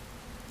there.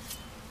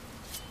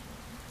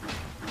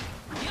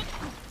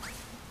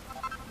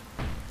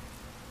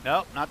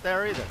 Nope, not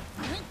there either.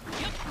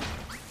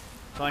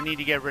 So I need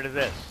to get rid of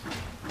this.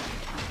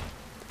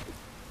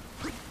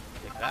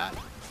 Take that.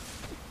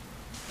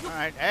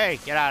 Alright, hey,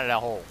 get out of the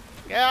hole.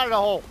 Get out of the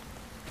hole.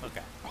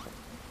 Okay.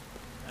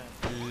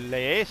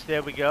 Place,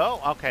 there we go.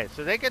 Okay,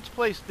 so that gets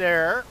placed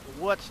there.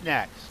 What's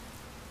next?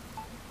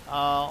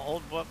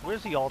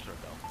 Where's the altar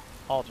go?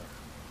 Altar.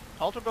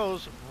 Altar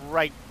goes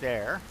right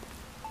there.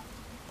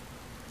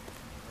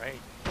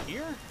 Right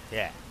here?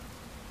 Yeah.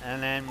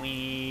 And then we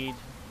need...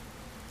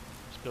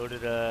 Let's go to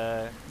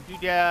the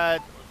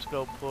doodad. Let's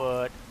go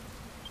put...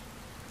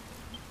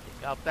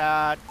 Take out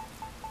that.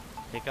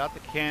 Take out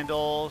the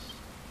candles.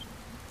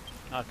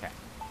 Okay.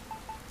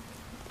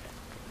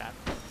 Put that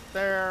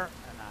there.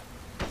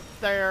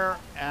 There,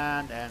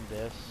 and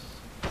this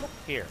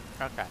here.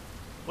 Okay.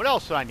 What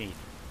else do I need?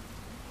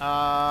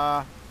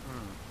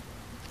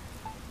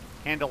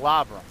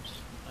 Candelabrum.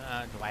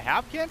 Do I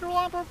have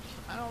candelabrum?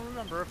 I don't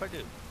remember if I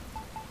do.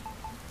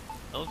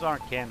 Those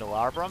aren't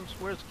candelabrum.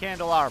 Where's the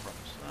candelabrum?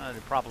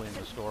 They're probably in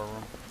the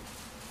storeroom.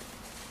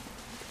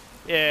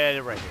 Yeah,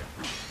 they're right here.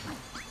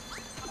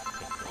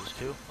 Take those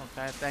two.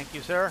 Okay, thank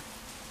you, sir.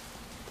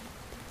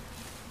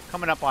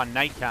 Coming up on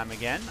nighttime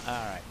again. All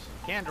right.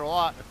 Yeah,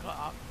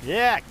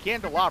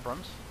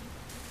 candelabrums.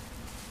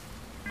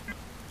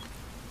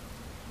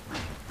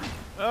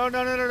 Oh,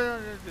 no,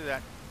 don't do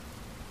that.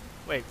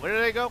 Wait, where do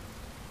they go?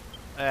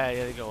 Yeah,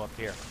 they go up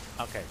here.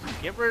 Okay, so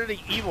get rid of the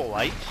evil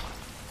lights.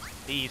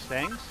 These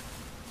things.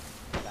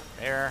 That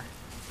there.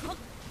 Get rid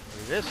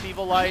of this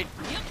evil light.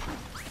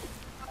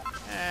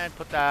 And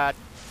put that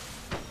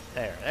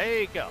there.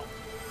 There you go.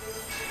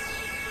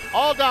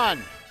 All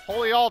done.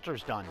 Holy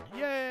altar's done.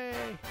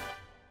 Yay.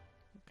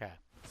 Okay.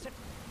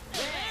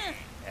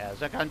 Is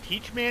that going to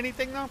teach me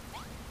anything, though?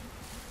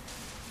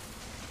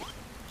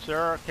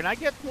 Sir, can I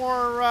get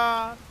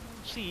more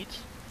seeds?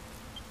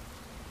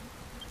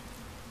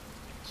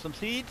 Some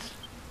seeds?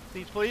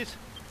 Seeds, please?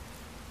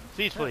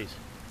 Seeds, please.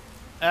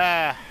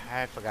 I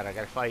forgot I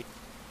got to fight.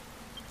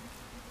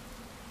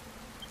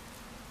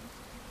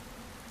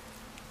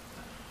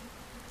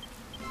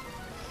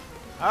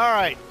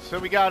 Alright, so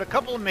we got a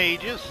couple of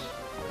mages.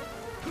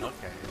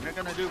 Okay, and they're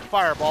going to do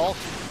fireballs.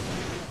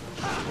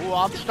 Ooh,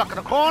 I'm stuck in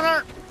a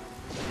corner.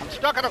 I'm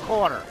stuck in a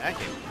corner. Thank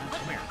you.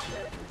 Come here.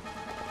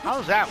 How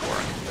does that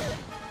work?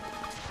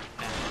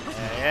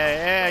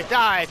 Hey,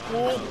 die,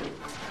 fool.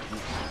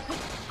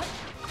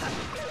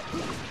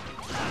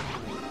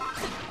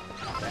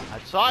 I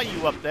saw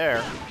you up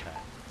there.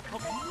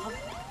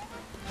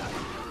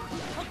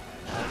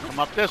 Come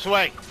up this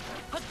way.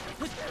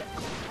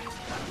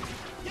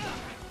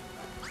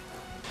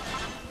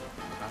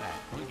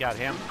 We got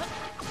him.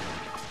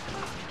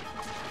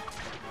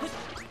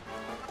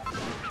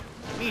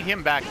 Meet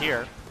him back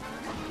here.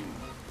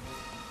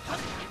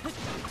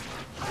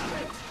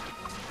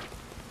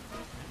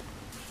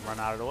 Run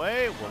out of the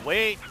way. We'll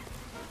wait.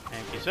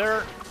 Thank you,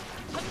 sir.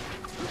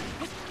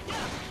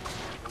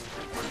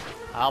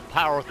 I'll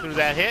power through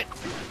that hit.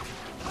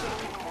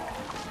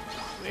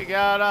 We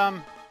got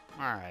him.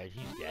 Alright,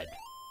 he's dead.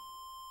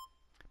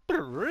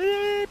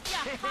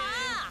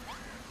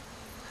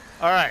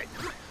 Alright.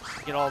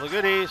 Get all the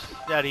goodies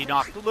that he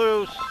knocked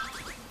loose.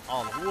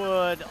 All the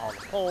wood, all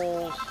the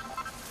poles.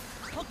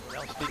 What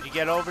else did you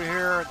get over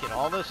here? Get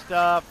all this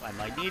stuff. I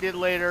might need it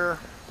later.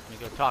 Let me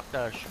go talk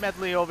to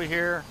Schmedley over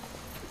here.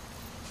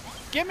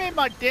 Give me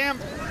my damn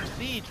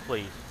seeds,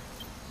 please.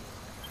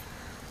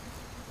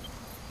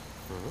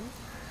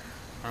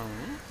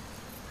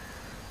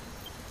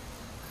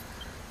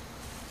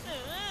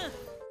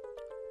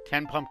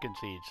 10 pumpkin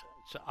seeds.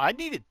 So I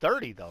needed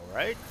 30 though,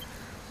 right?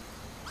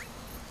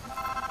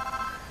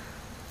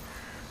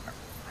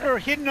 They're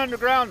hidden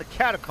underground the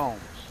catacombs.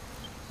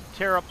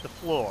 Tear up the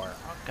floor.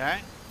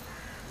 Okay.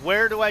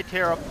 Where do I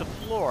tear up the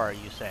floor,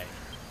 you say?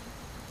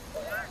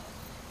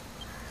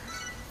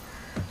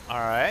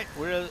 Alright.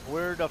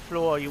 Where the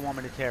floor you want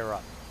me to tear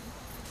up?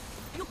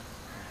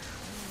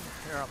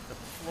 Tear up the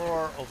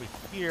floor over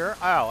here.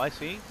 Oh, I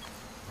see.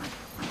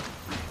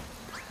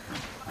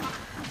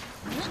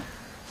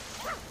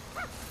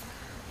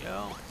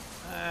 Go.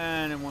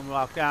 And then when we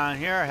walk down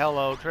here,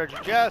 hello treasure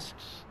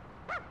chests.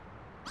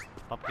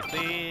 Pumpkin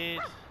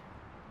seeds.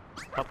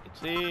 Pumpkin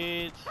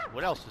seeds.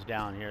 What else is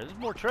down here? There's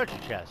more treasure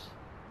chests.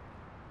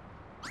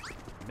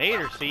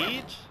 Mater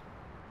seeds.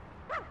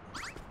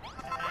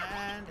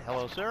 And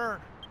hello, sir.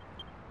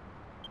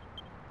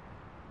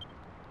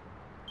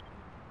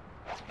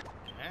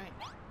 Okay.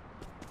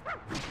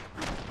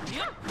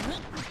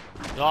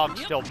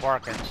 Dog's still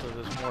barking, so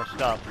there's more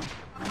stuff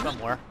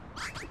somewhere.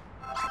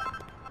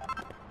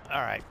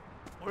 Alright.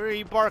 Where are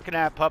you barking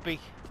at, puppy?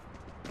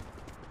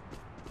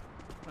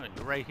 Oh,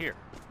 you're right here.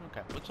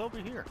 Okay, what's over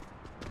here?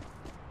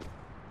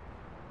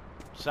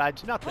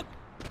 Besides nothing.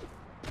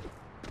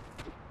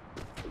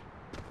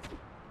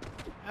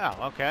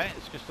 Oh, okay.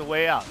 It's just a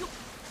way out.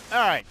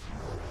 Alright.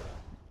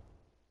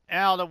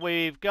 Now that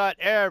we've got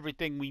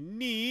everything we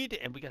need,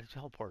 and we got a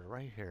teleporter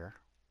right here.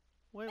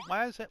 Wait,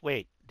 why is that?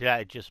 Wait, did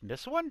I just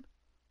miss one?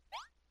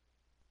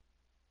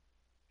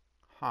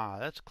 Huh,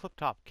 that's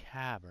Clifftop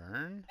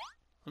Cavern.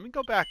 Let me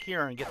go back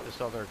here and get this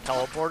other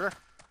teleporter.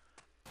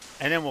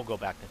 And then we'll go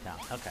back to town.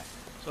 Okay.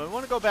 So we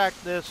want to go back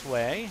this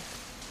way.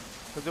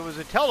 Because there was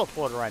a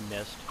teleporter I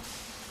missed.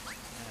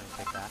 And we'll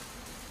take that.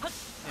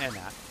 And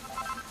that.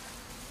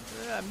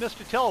 I missed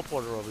a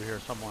teleporter over here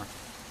somewhere.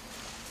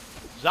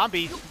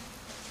 Zombies.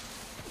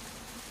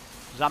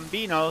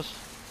 Zombinos.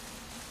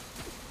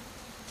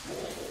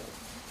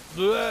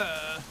 Blah.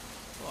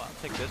 Oh, I'll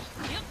take this.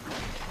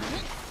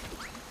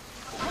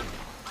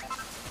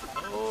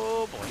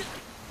 Oh boy.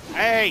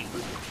 Hey!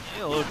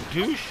 You little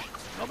douche.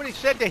 Nobody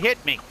said to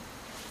hit me. You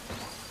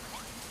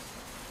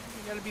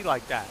gotta be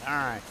like that.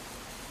 Alright.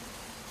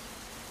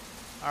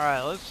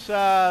 Alright,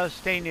 let's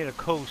stay near the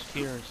coast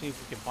here and see if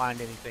we can find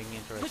anything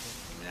interesting.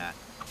 Give me that.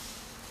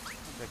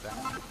 I'll take that.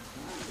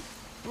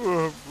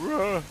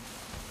 I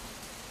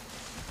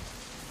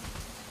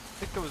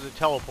think there was a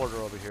teleporter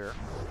over here.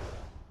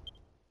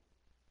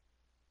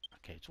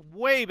 Okay, it's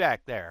way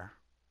back there.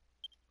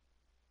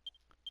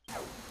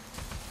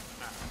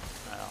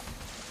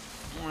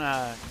 I'm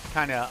gonna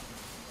kind of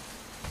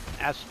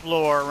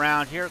explore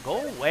around here. Go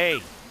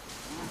away.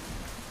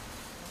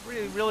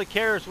 Nobody really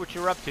cares what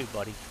you're up to,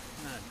 buddy.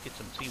 I'm gonna get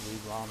some seaweed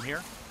while I'm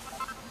here.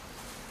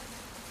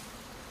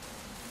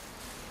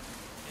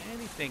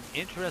 Anything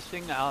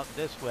interesting out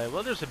this way?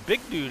 Well, there's a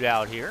big dude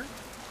out here.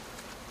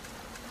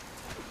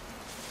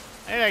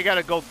 And I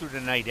gotta go through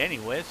the night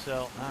anyway,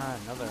 so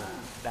another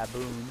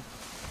baboon.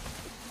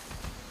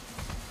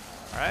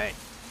 Alright.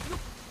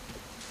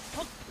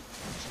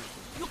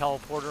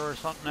 Teleporter or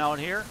something out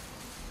here.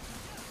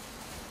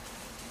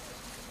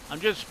 I'm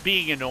just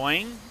being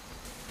annoying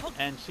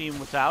and seeing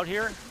what's out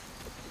here.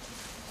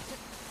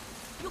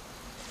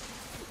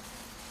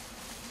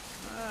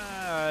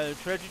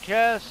 Treasure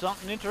chest,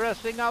 something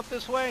interesting out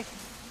this way?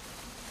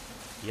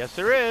 Yes,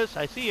 there is.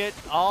 I see it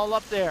all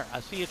up there. I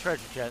see a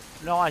treasure chest.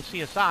 No, I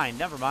see a sign.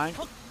 Never mind.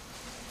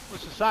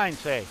 What's the sign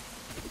say?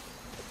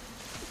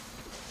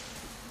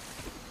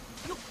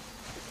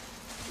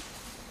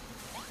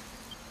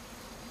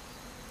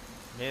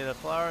 May the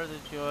flower of the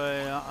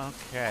joy.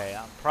 Okay,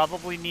 I'll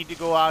probably need to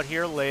go out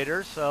here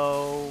later,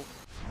 so.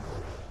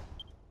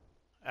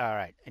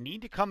 Alright, I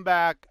need to come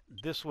back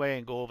this way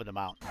and go over the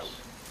mountains.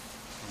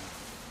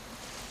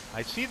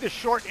 I see the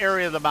short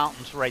area of the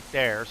mountains right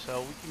there,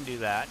 so we can do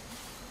that.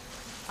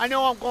 I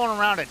know I'm going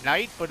around at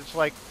night, but it's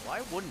like,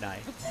 why wouldn't I?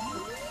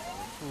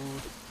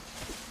 Food.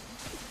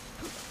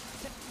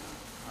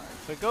 Alright,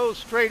 if I go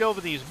straight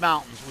over these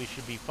mountains, we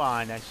should be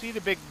fine. I see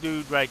the big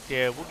dude right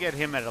there. We'll get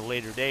him at a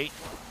later date.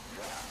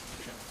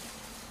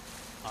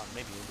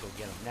 Maybe we'll go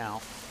get him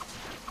now.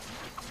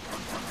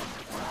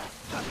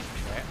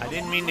 Okay, I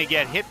didn't mean to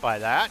get hit by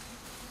that.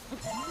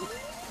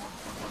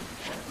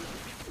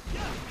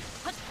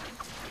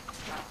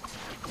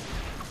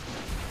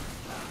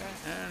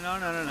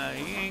 No.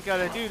 You ain't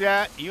gotta do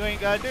that. You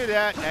ain't gotta do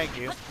that. Thank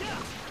you.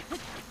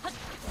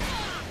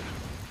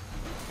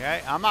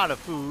 Okay, I'm out of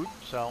food,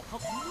 so.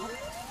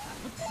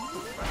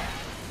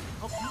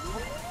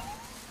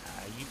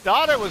 You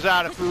thought it was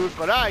out of food,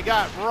 but I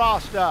got raw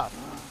stuff.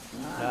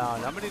 No,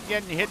 nobody's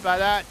getting hit by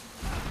that.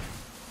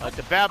 But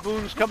the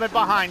baboon's coming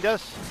behind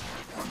us.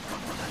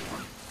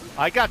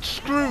 I got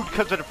screwed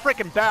because of the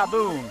frickin'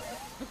 baboon.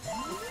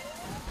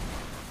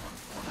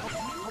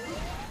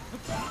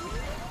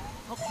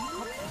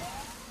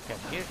 Okay,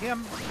 get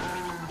him.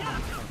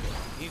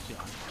 He's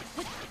young.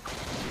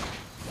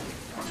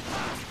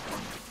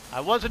 I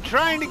wasn't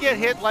trying to get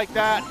hit like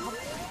that.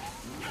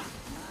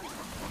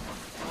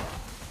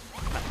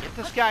 Get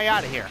this guy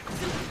out of here.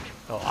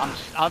 Oh,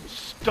 I'm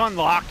stun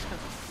locked.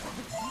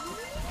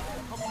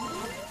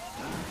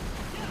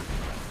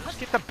 Let's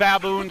get the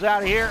baboons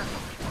out of here.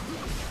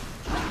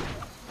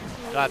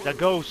 God, the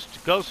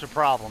ghosts are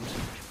problems.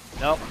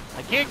 Nope,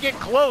 I can't get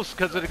close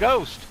because of the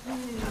ghost.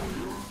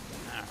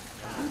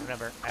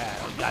 Whatever.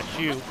 Got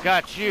you,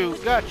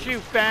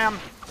 fam.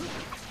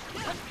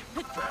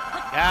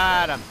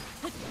 Got him.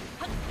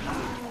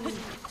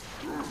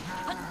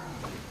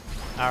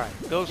 All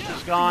right, ghost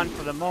is gone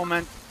for the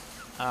moment.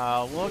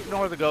 We'll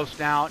ignore the ghost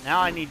now. Now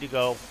I need to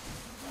go.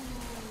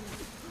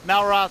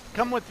 Malroth,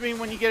 come with me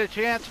when you get a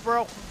chance,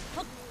 bro.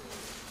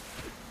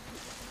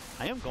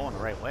 I am going the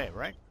right way,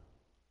 right?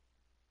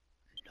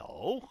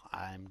 No,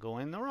 I'm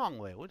going the wrong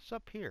way. What's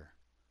up here?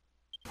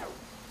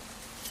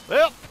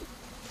 Well,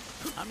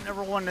 I'm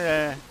never one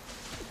to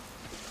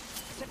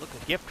look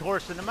a gift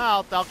horse in the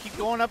mouth. I'll keep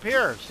going up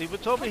here. See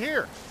what's over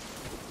here.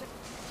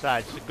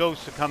 Besides, the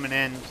ghosts are coming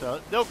in,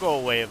 so they'll go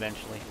away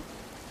eventually.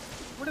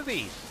 What are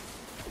these?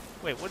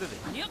 Wait, what are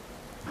these? Yep.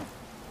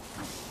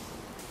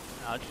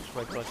 No, it's just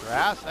regular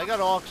grass. I got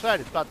all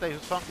excited. Thought they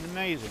was something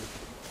amazing.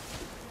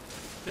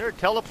 Is there a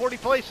teleporty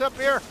place up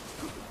here?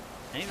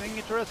 Anything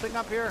interesting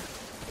up here?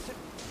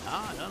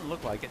 No, it doesn't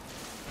look like it.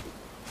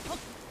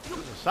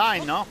 There's a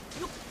sign, though.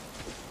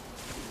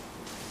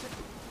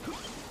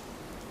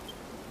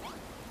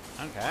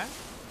 Okay.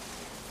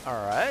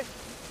 Alright.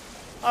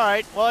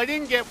 Alright, well, I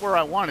didn't get where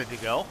I wanted to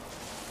go.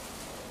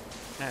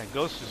 And the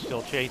ghost is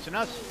still chasing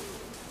us.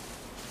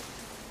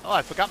 Oh,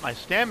 I forgot my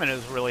stamina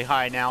is really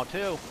high now,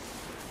 too.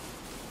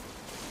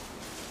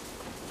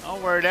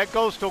 Don't worry, that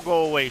ghost will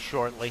go away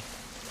shortly.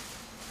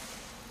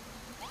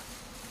 Oh,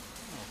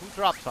 who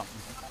dropped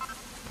something?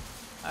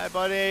 Hi,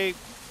 buddy.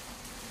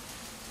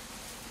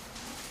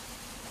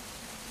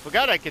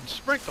 Forgot I can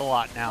sprint a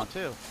lot now,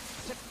 too.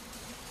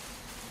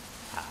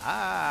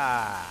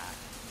 Ah.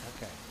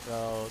 Okay,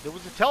 so there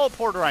was a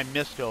teleporter I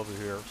missed over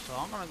here, so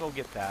I'm going to go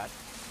get that.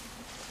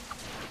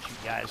 Get you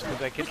guys,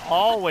 because I can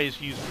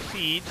always use the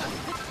seeds.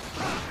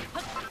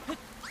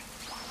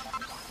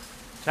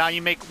 It's how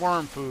you make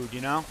worm food,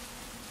 you know?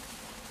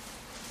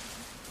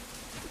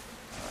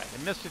 Alright,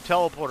 I missed a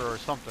teleporter or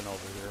something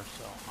over here,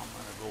 so I'm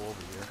going to go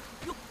over here.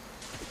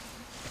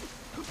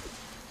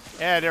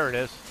 Yeah, there it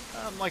is.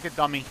 I'm like a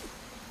dummy.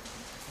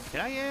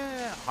 Can I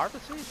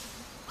harvest these?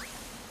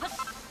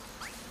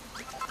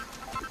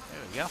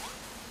 There we go.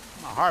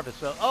 I'm gonna harvest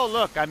those. Oh,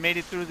 look, I made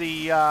it through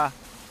the, I'll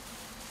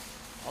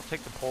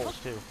take the poles,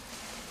 too.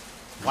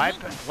 Why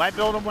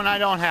build them when I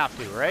don't have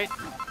to, right?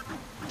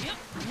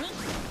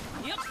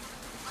 Yep.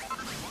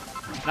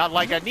 Not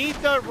like I need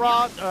the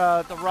raw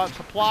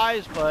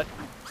supplies, but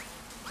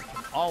I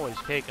can always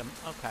take them.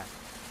 Okay.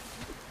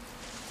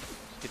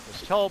 Get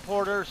this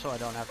teleporter so I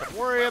don't have to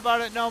worry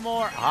about it no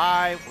more.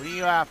 Hi, what are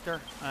you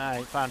after?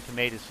 I found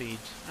tomato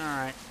seeds.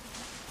 Alright.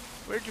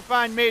 Where'd you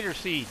find mater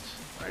seeds?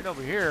 Right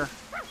over here.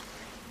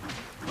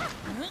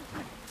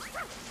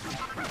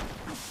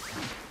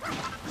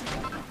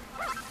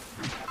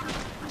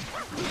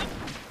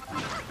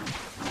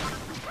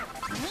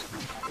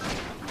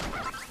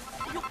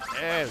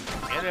 There,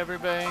 get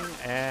everything,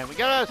 and we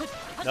got us.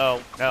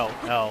 No.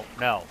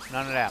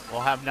 None of that.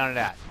 We'll have none of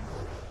that.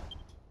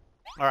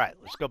 Alright,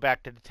 let's go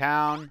back to the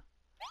town,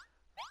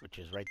 which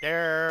is right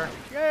there.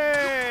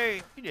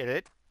 Yay! We did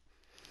it.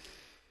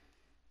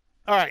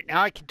 Alright,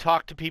 now I can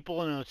talk to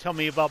people and they'll tell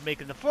me about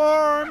making the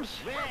farms.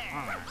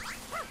 Alright.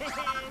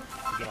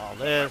 Get all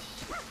this.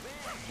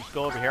 Just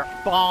go over here.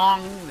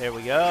 Bong! There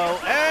we go.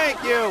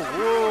 Thank you!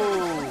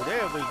 Woo!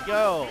 There we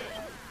go.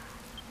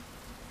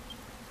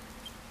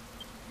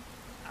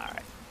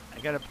 Alright. I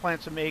gotta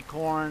plant some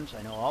acorns.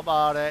 I know all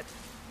about it.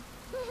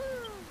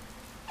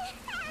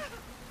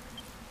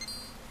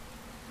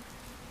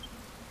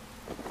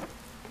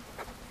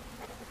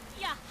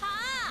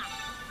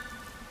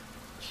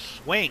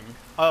 Swing?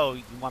 Oh,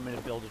 you want me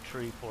to build a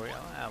tree for you?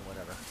 Ah,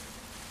 whatever.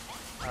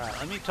 Alright,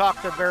 let me talk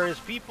to various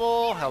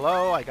people.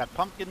 Hello, I got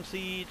pumpkin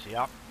seeds.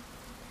 Yep.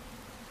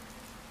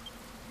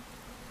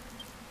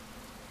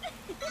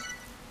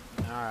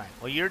 Alright,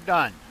 well, you're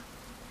done.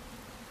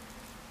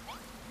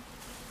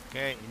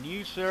 Okay, and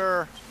you,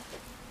 sir,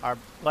 are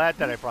glad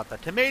that I brought the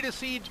tomato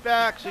seeds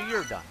back, so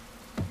you're done.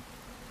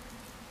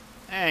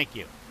 Thank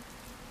you.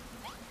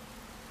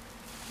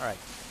 Alright,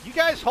 you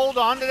guys hold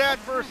on to that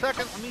for a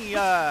second. Let me,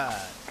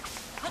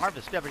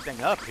 harvest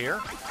everything up here.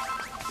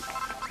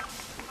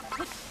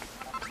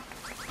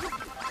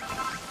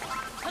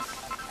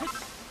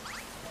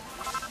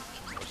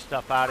 Some more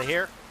stuff out of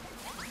here.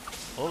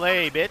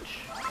 Olay, bitch.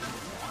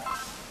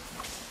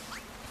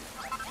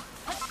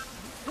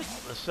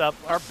 This up,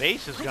 our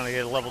base is going to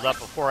get leveled up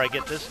before I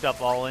get this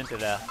stuff all into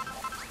the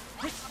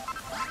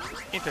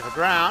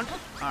ground.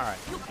 All right,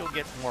 let's go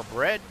get more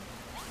bread.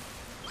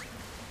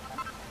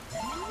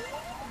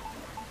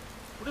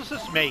 What does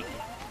this make?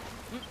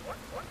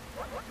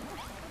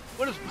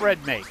 What does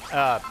bread make?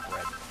 Bread.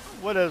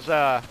 What does,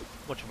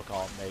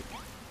 whatchamacallit make?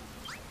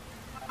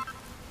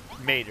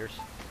 Maters.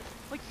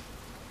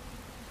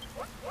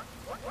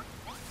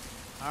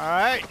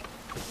 Alright.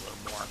 A little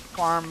more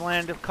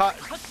farmland of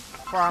cotton.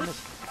 farm is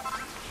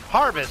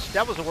harvest.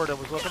 That was the word I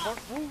was looking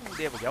for. Ooh,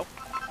 there we go.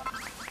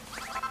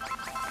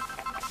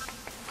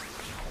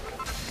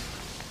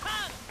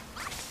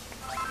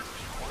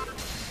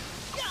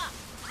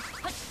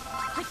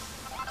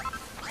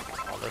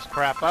 All this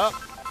crap up.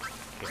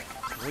 Okay.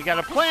 We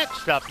gotta plant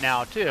stuff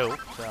now too,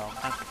 so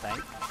that's the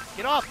thing.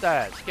 Get off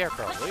that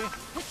scarecrow, will you?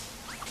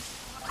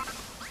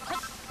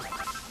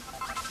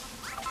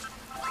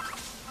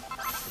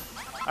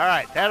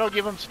 Alright, that'll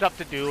give them stuff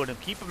to do and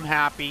it'll keep them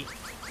happy.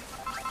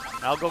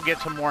 I'll go get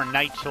some more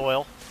night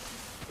soil.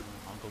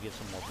 I'll go get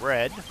some more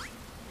bread.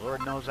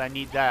 Lord knows I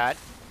need that.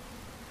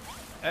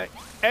 Hey,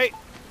 hey!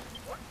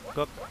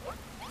 Cook.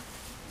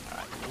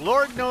 Alright,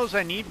 Lord knows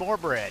I need more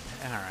bread.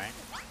 Alright.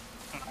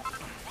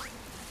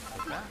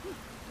 Take that.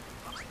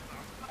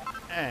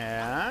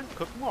 And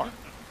cook more.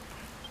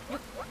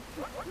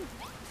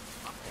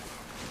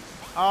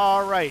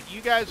 Alright,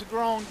 you guys are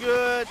growing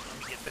good.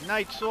 Get the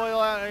night soil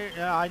out of here.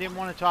 No, I didn't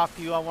want to talk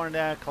to you. I wanted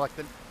to collect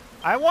the...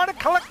 I want to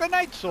collect the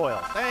night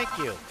soil. Thank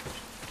you.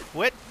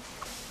 Quit.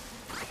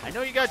 I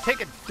know you got to take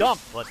a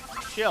dump, but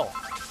chill.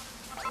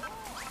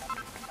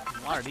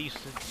 A lot of these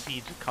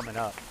seeds are coming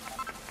up.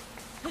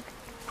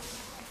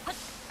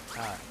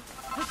 Alright.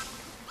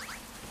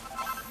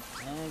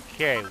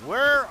 Okay,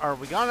 where are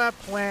we gonna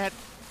plant?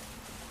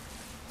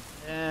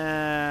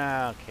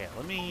 Okay,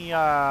 let me,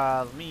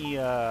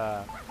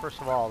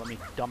 first of all, let me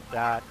dump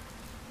that.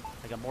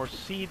 I got more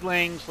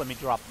seedlings. Let me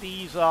drop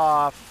these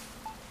off.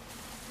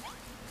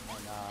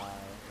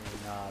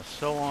 And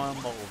sow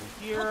them over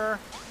here.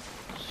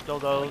 Stow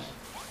those.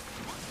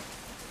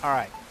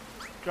 Alright.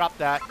 Drop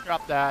that.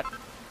 Drop that.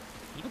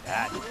 Eat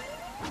that.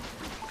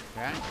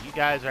 Okay, you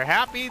guys are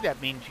happy.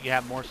 That means you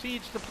have more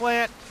seeds to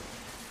plant.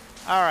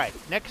 Alright,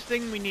 next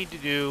thing we need to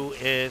do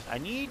is I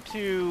need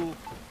to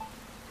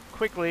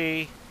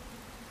quickly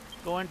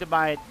go into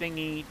my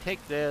thingy,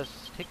 take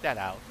this, take that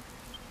out.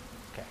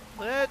 Okay,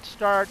 let's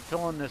start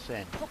filling this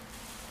in.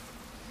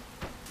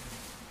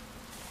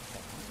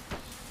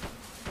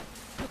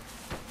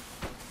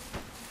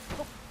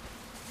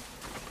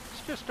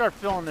 Let's just start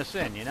filling this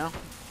in, you know?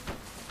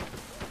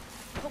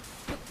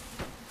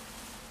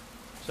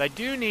 So I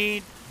do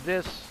need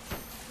this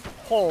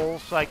hole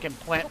so I can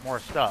plant more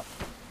stuff.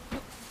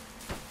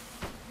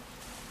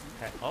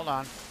 Okay, hold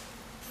on.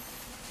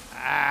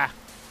 Ah.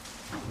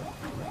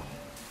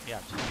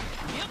 Yes.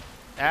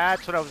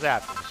 That's what I was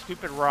after. The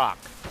stupid rock.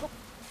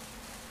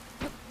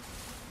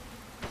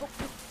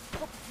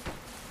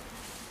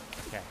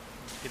 Okay,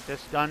 let's get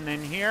this done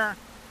in here.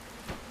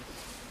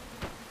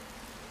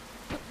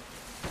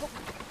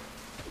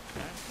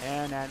 Okay,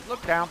 and then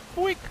look down.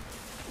 Boink.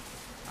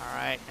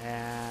 Alright,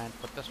 and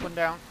put this one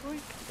down.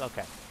 Boink.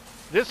 Okay.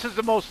 This is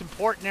the most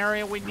important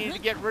area we need to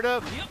get rid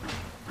of.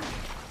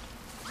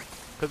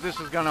 Because this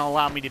is going to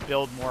allow me to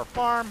build more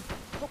farm.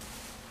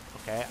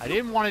 Okay, I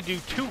didn't want to do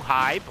too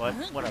high, but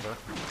whatever.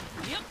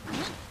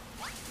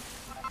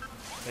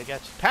 I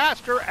guess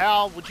Pastor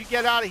Al, would you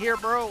get out of here,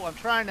 bro? I'm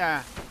trying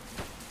to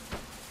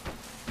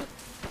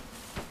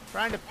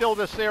fill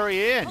this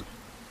area in.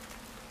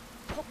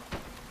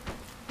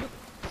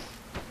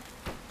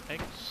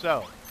 Like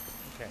so.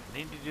 Okay, I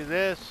need to do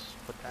this.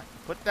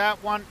 Put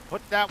that one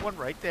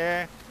right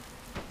there.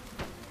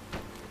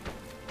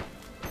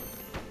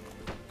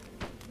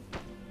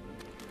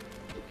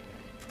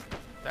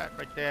 That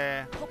right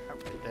there,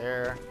 that right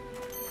there,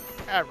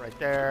 that right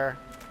there,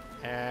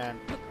 and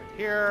right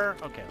here.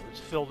 Okay,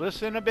 let's fill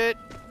this in a bit.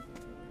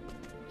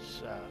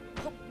 So,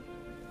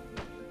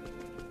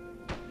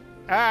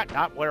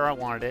 not where I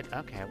wanted it.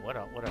 Okay,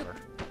 whatever.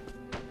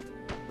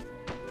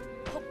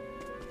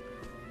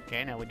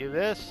 Okay, now we do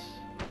this.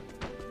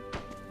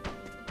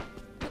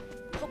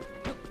 Okay,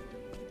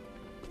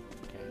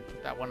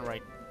 put that one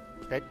right.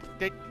 There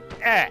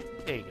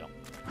you go.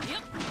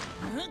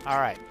 All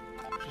right.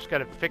 Just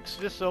gotta fix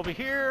this over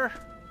here.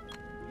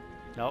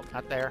 Nope,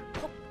 not there.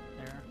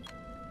 There.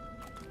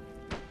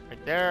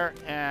 Right there,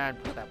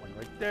 and put that one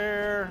right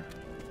there.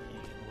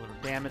 A little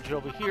damage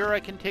over here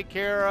I can take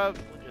care of.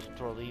 We'll just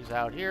throw these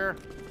out here.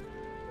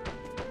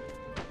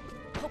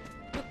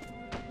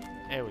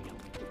 There we go.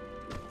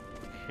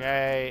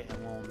 Okay,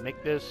 and we'll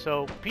make this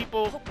so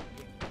people...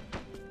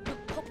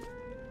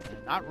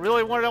 Not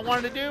really what I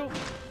wanted to do.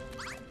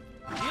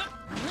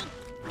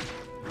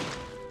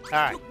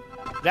 Alright.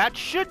 That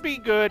should be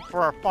good for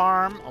our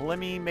farm. Let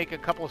me make a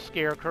couple of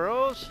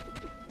scarecrows.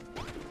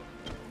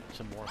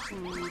 Some more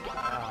food.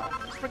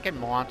 Freaking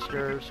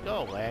monsters. Go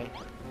away.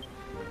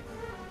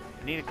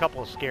 I need a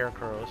couple of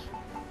scarecrows.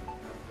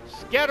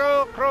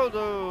 Scarecrows!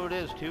 Oh, it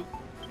is too.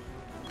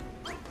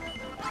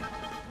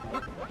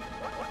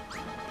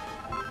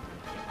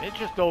 It's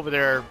just over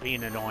there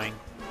being annoying.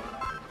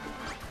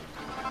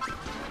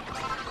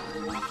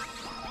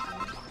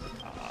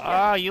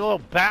 Ah, you little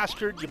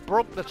bastard. You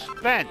broke the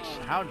fence.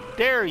 How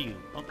dare you?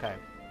 Okay.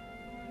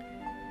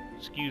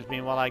 Excuse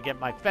me while I get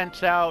my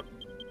fence out.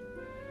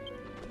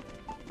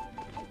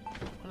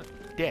 What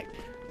a dick.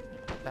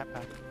 Put that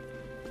back.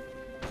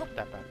 Put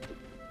that back.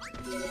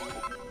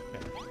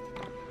 Okay.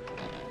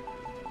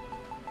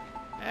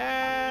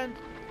 And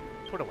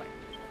put away.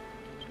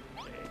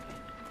 Okay.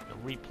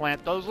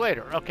 Replant those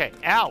later. Okay,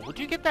 Al, would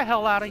you get the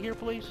hell out of here,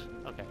 please?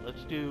 Okay,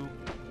 let's do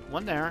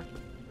one there.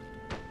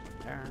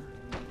 There.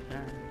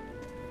 There.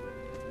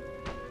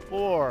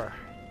 4.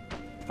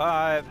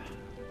 5.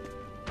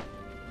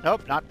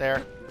 Nope, not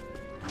there.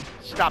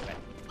 Stop it.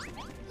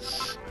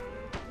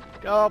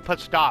 Oh, put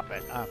stop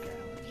it. Okay,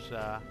 let's,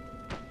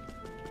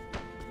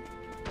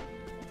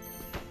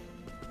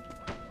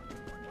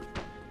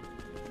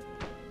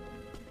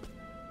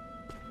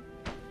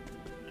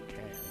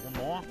 okay, one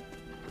more.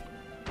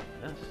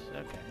 This,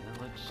 okay, now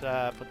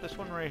let's, put this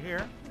one right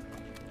here.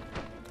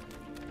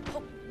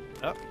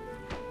 Oh.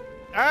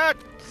 Ah!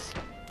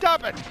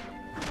 Stop it!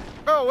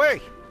 Go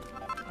away!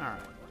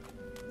 Alright.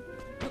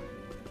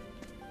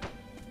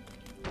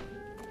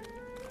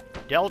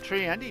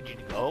 Deltree, I need you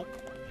to go.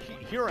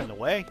 You're in the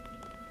way.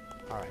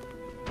 Alright.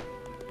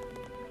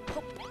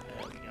 There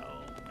we go.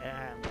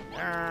 And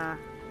there.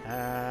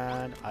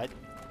 And I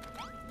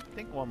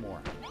think one more.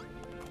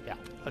 Yeah.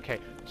 Okay.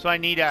 So I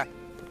need a...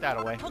 Put that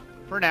away.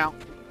 For now.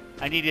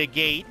 I need a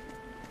gate.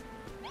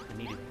 I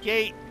need a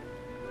gate.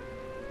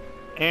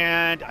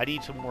 And I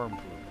need some worm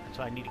food.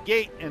 So I need a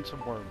gate and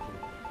some worm food.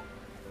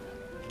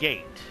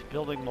 Gate.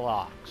 Building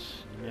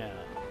blocks. No.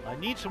 I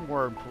need some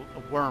worm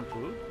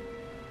food.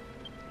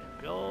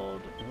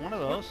 Build one of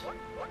those.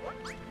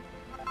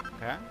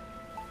 Okay.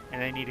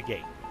 And I need a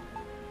gate.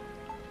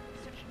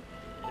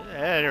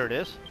 There it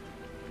is.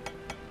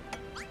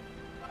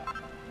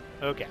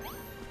 Okay.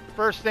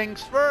 First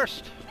things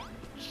first.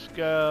 Just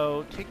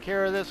go take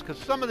care of this, because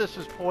some of this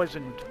is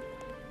poisoned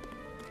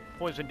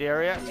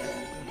area.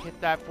 Hit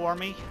that for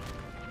me.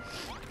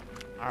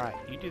 Alright,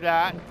 you do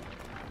that.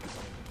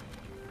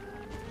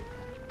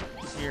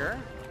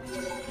 Here.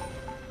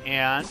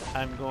 And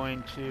I'm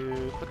going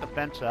to put the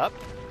fence up.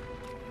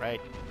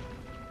 Right.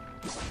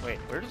 Wait,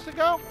 where does it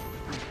go?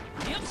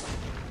 Yep.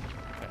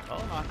 Okay,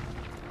 hold on.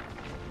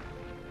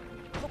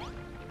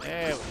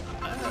 There we go.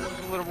 That was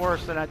a little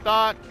worse than I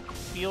thought.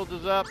 Field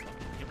is up.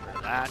 Get rid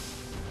of that.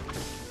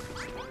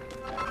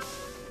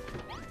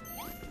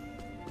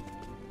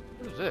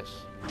 What is this?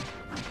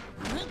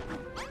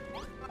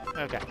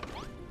 Okay.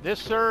 This,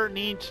 sir,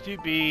 needs to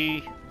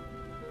be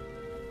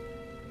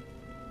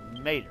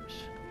maters.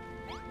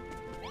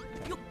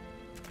 Okay.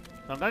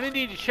 So I'm going to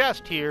need a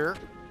chest here,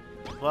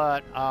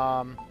 but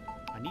I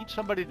need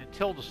somebody to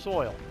till the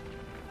soil.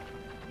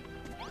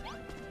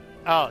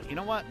 Oh, you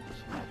know what? This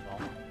is my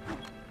fault.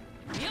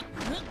 Yep.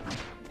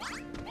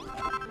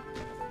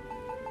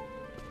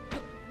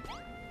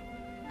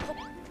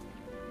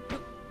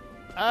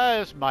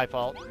 It's my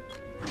fault.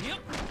 Yep.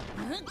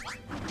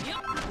 Yep.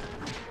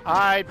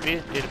 I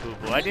did a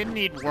boo-boo. I didn't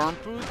need worm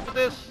food for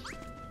this.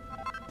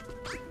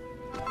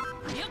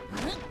 Yep.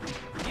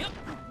 Yep.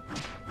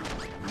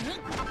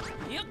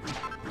 Yep.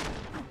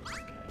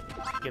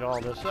 Get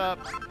all this up.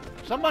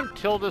 Someone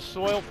till this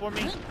soil for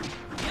me.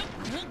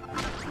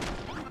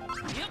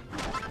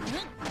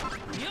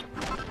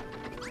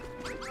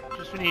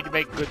 Just we need to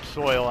make good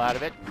soil out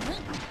of it.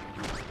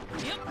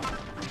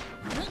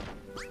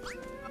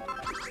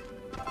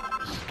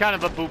 This is kind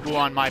of a boo-boo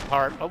on my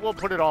part, but we'll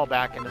put it all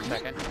back in a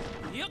second.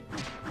 Yep.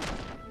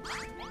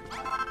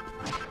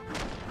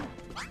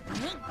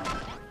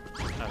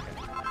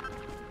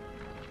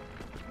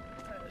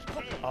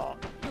 Oh.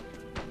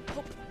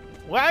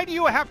 Why do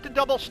you have to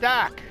double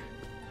stack?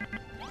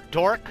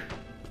 Dork.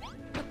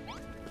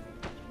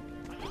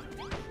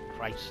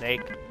 Christ's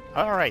sake.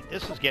 Alright,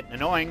 this is getting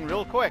annoying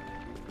real quick.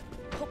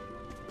 Can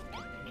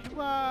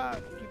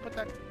you put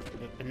that...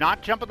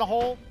 Not jump in the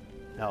hole?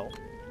 No.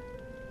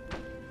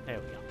 There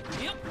we go.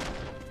 Yep.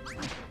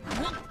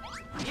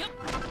 Yep.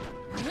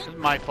 This is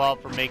my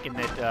fault for making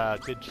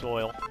it good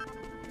soil.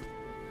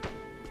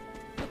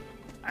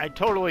 I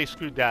totally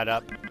screwed that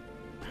up.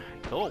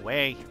 Go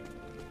away.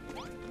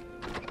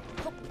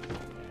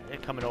 They're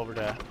coming over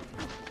to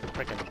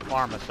frickin'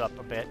 farm us up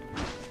a bit.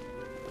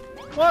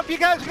 Well, if you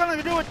guys are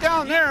gonna do it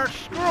down there,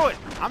 screw it.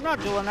 I'm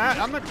not doing that.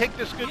 I'm gonna take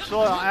this good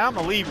soil and I'm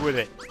gonna leave with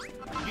it.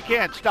 You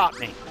can't stop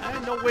me. I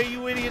didn't know where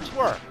you idiots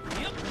were.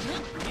 Yep.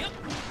 Yep.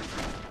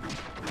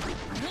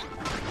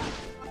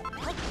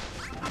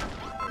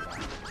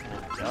 There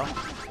we go.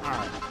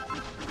 Alright.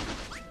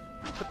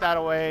 Put that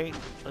away.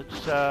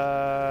 Let's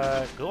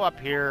go up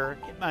here.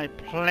 Get my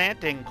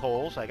planting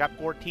coals. I got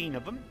 14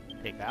 of them.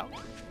 Take out.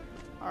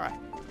 Alright.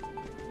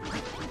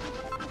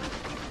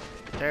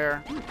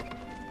 There.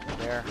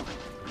 There.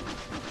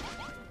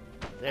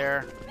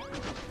 There.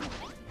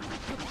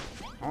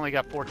 Only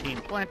got 14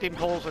 planting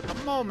poles at the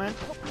moment.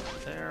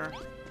 There.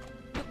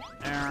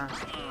 There.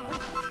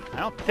 I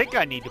don't think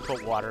I need to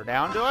put water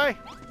down, do I?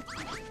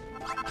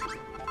 I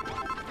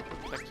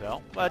think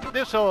so. But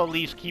this will at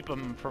least keep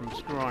them from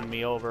screwing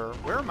me over.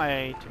 Where are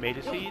my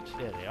tomato seeds?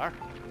 There they are.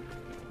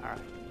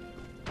 Alright.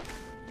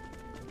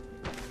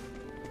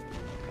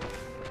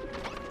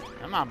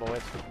 Come on,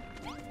 boys.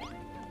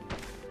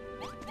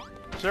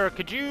 Sir,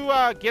 could you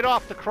get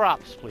off the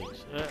crops,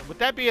 please? Would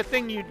that be a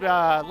thing you'd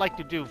like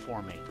to do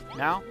for me?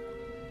 Now?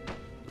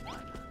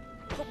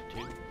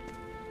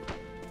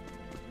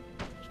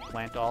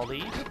 plant all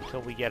these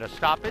until we get a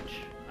stoppage.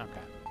 Okay.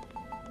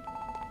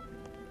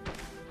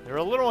 They're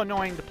a little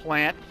annoying to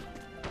plant.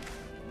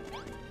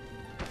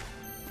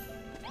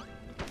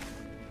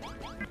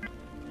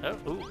 Oh,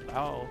 ooh,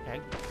 oh, okay.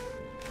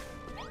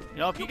 You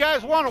know, if you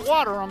guys want to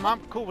water them, I'm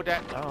cool with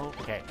that. Oh,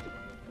 okay.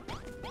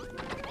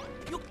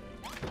 If you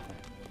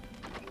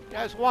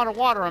guys want to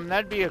water them,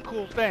 that'd be a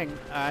cool thing.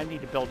 I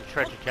need to build a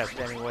treasure chest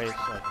anyway, so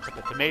I can put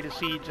the tomato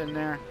seeds in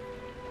there.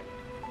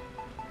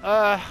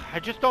 I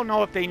just don't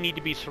know if they need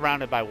to be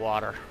surrounded by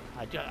water.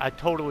 I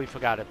totally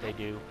forgot if they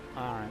do.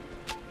 Alright.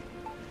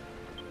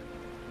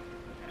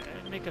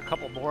 Make a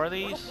couple more of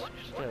these,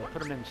 just to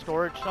put them in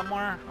storage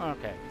somewhere.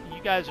 Okay,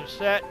 you guys are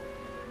set.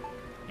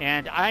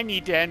 And I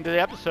need to end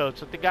the episode.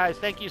 So, guys,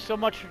 thank you so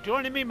much for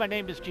joining me. My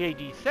name is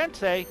JD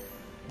Sensei.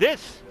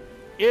 This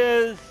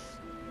is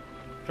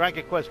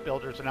Dragon Quest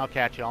Builders, and I'll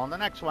catch you all in the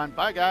next one.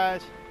 Bye,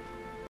 guys.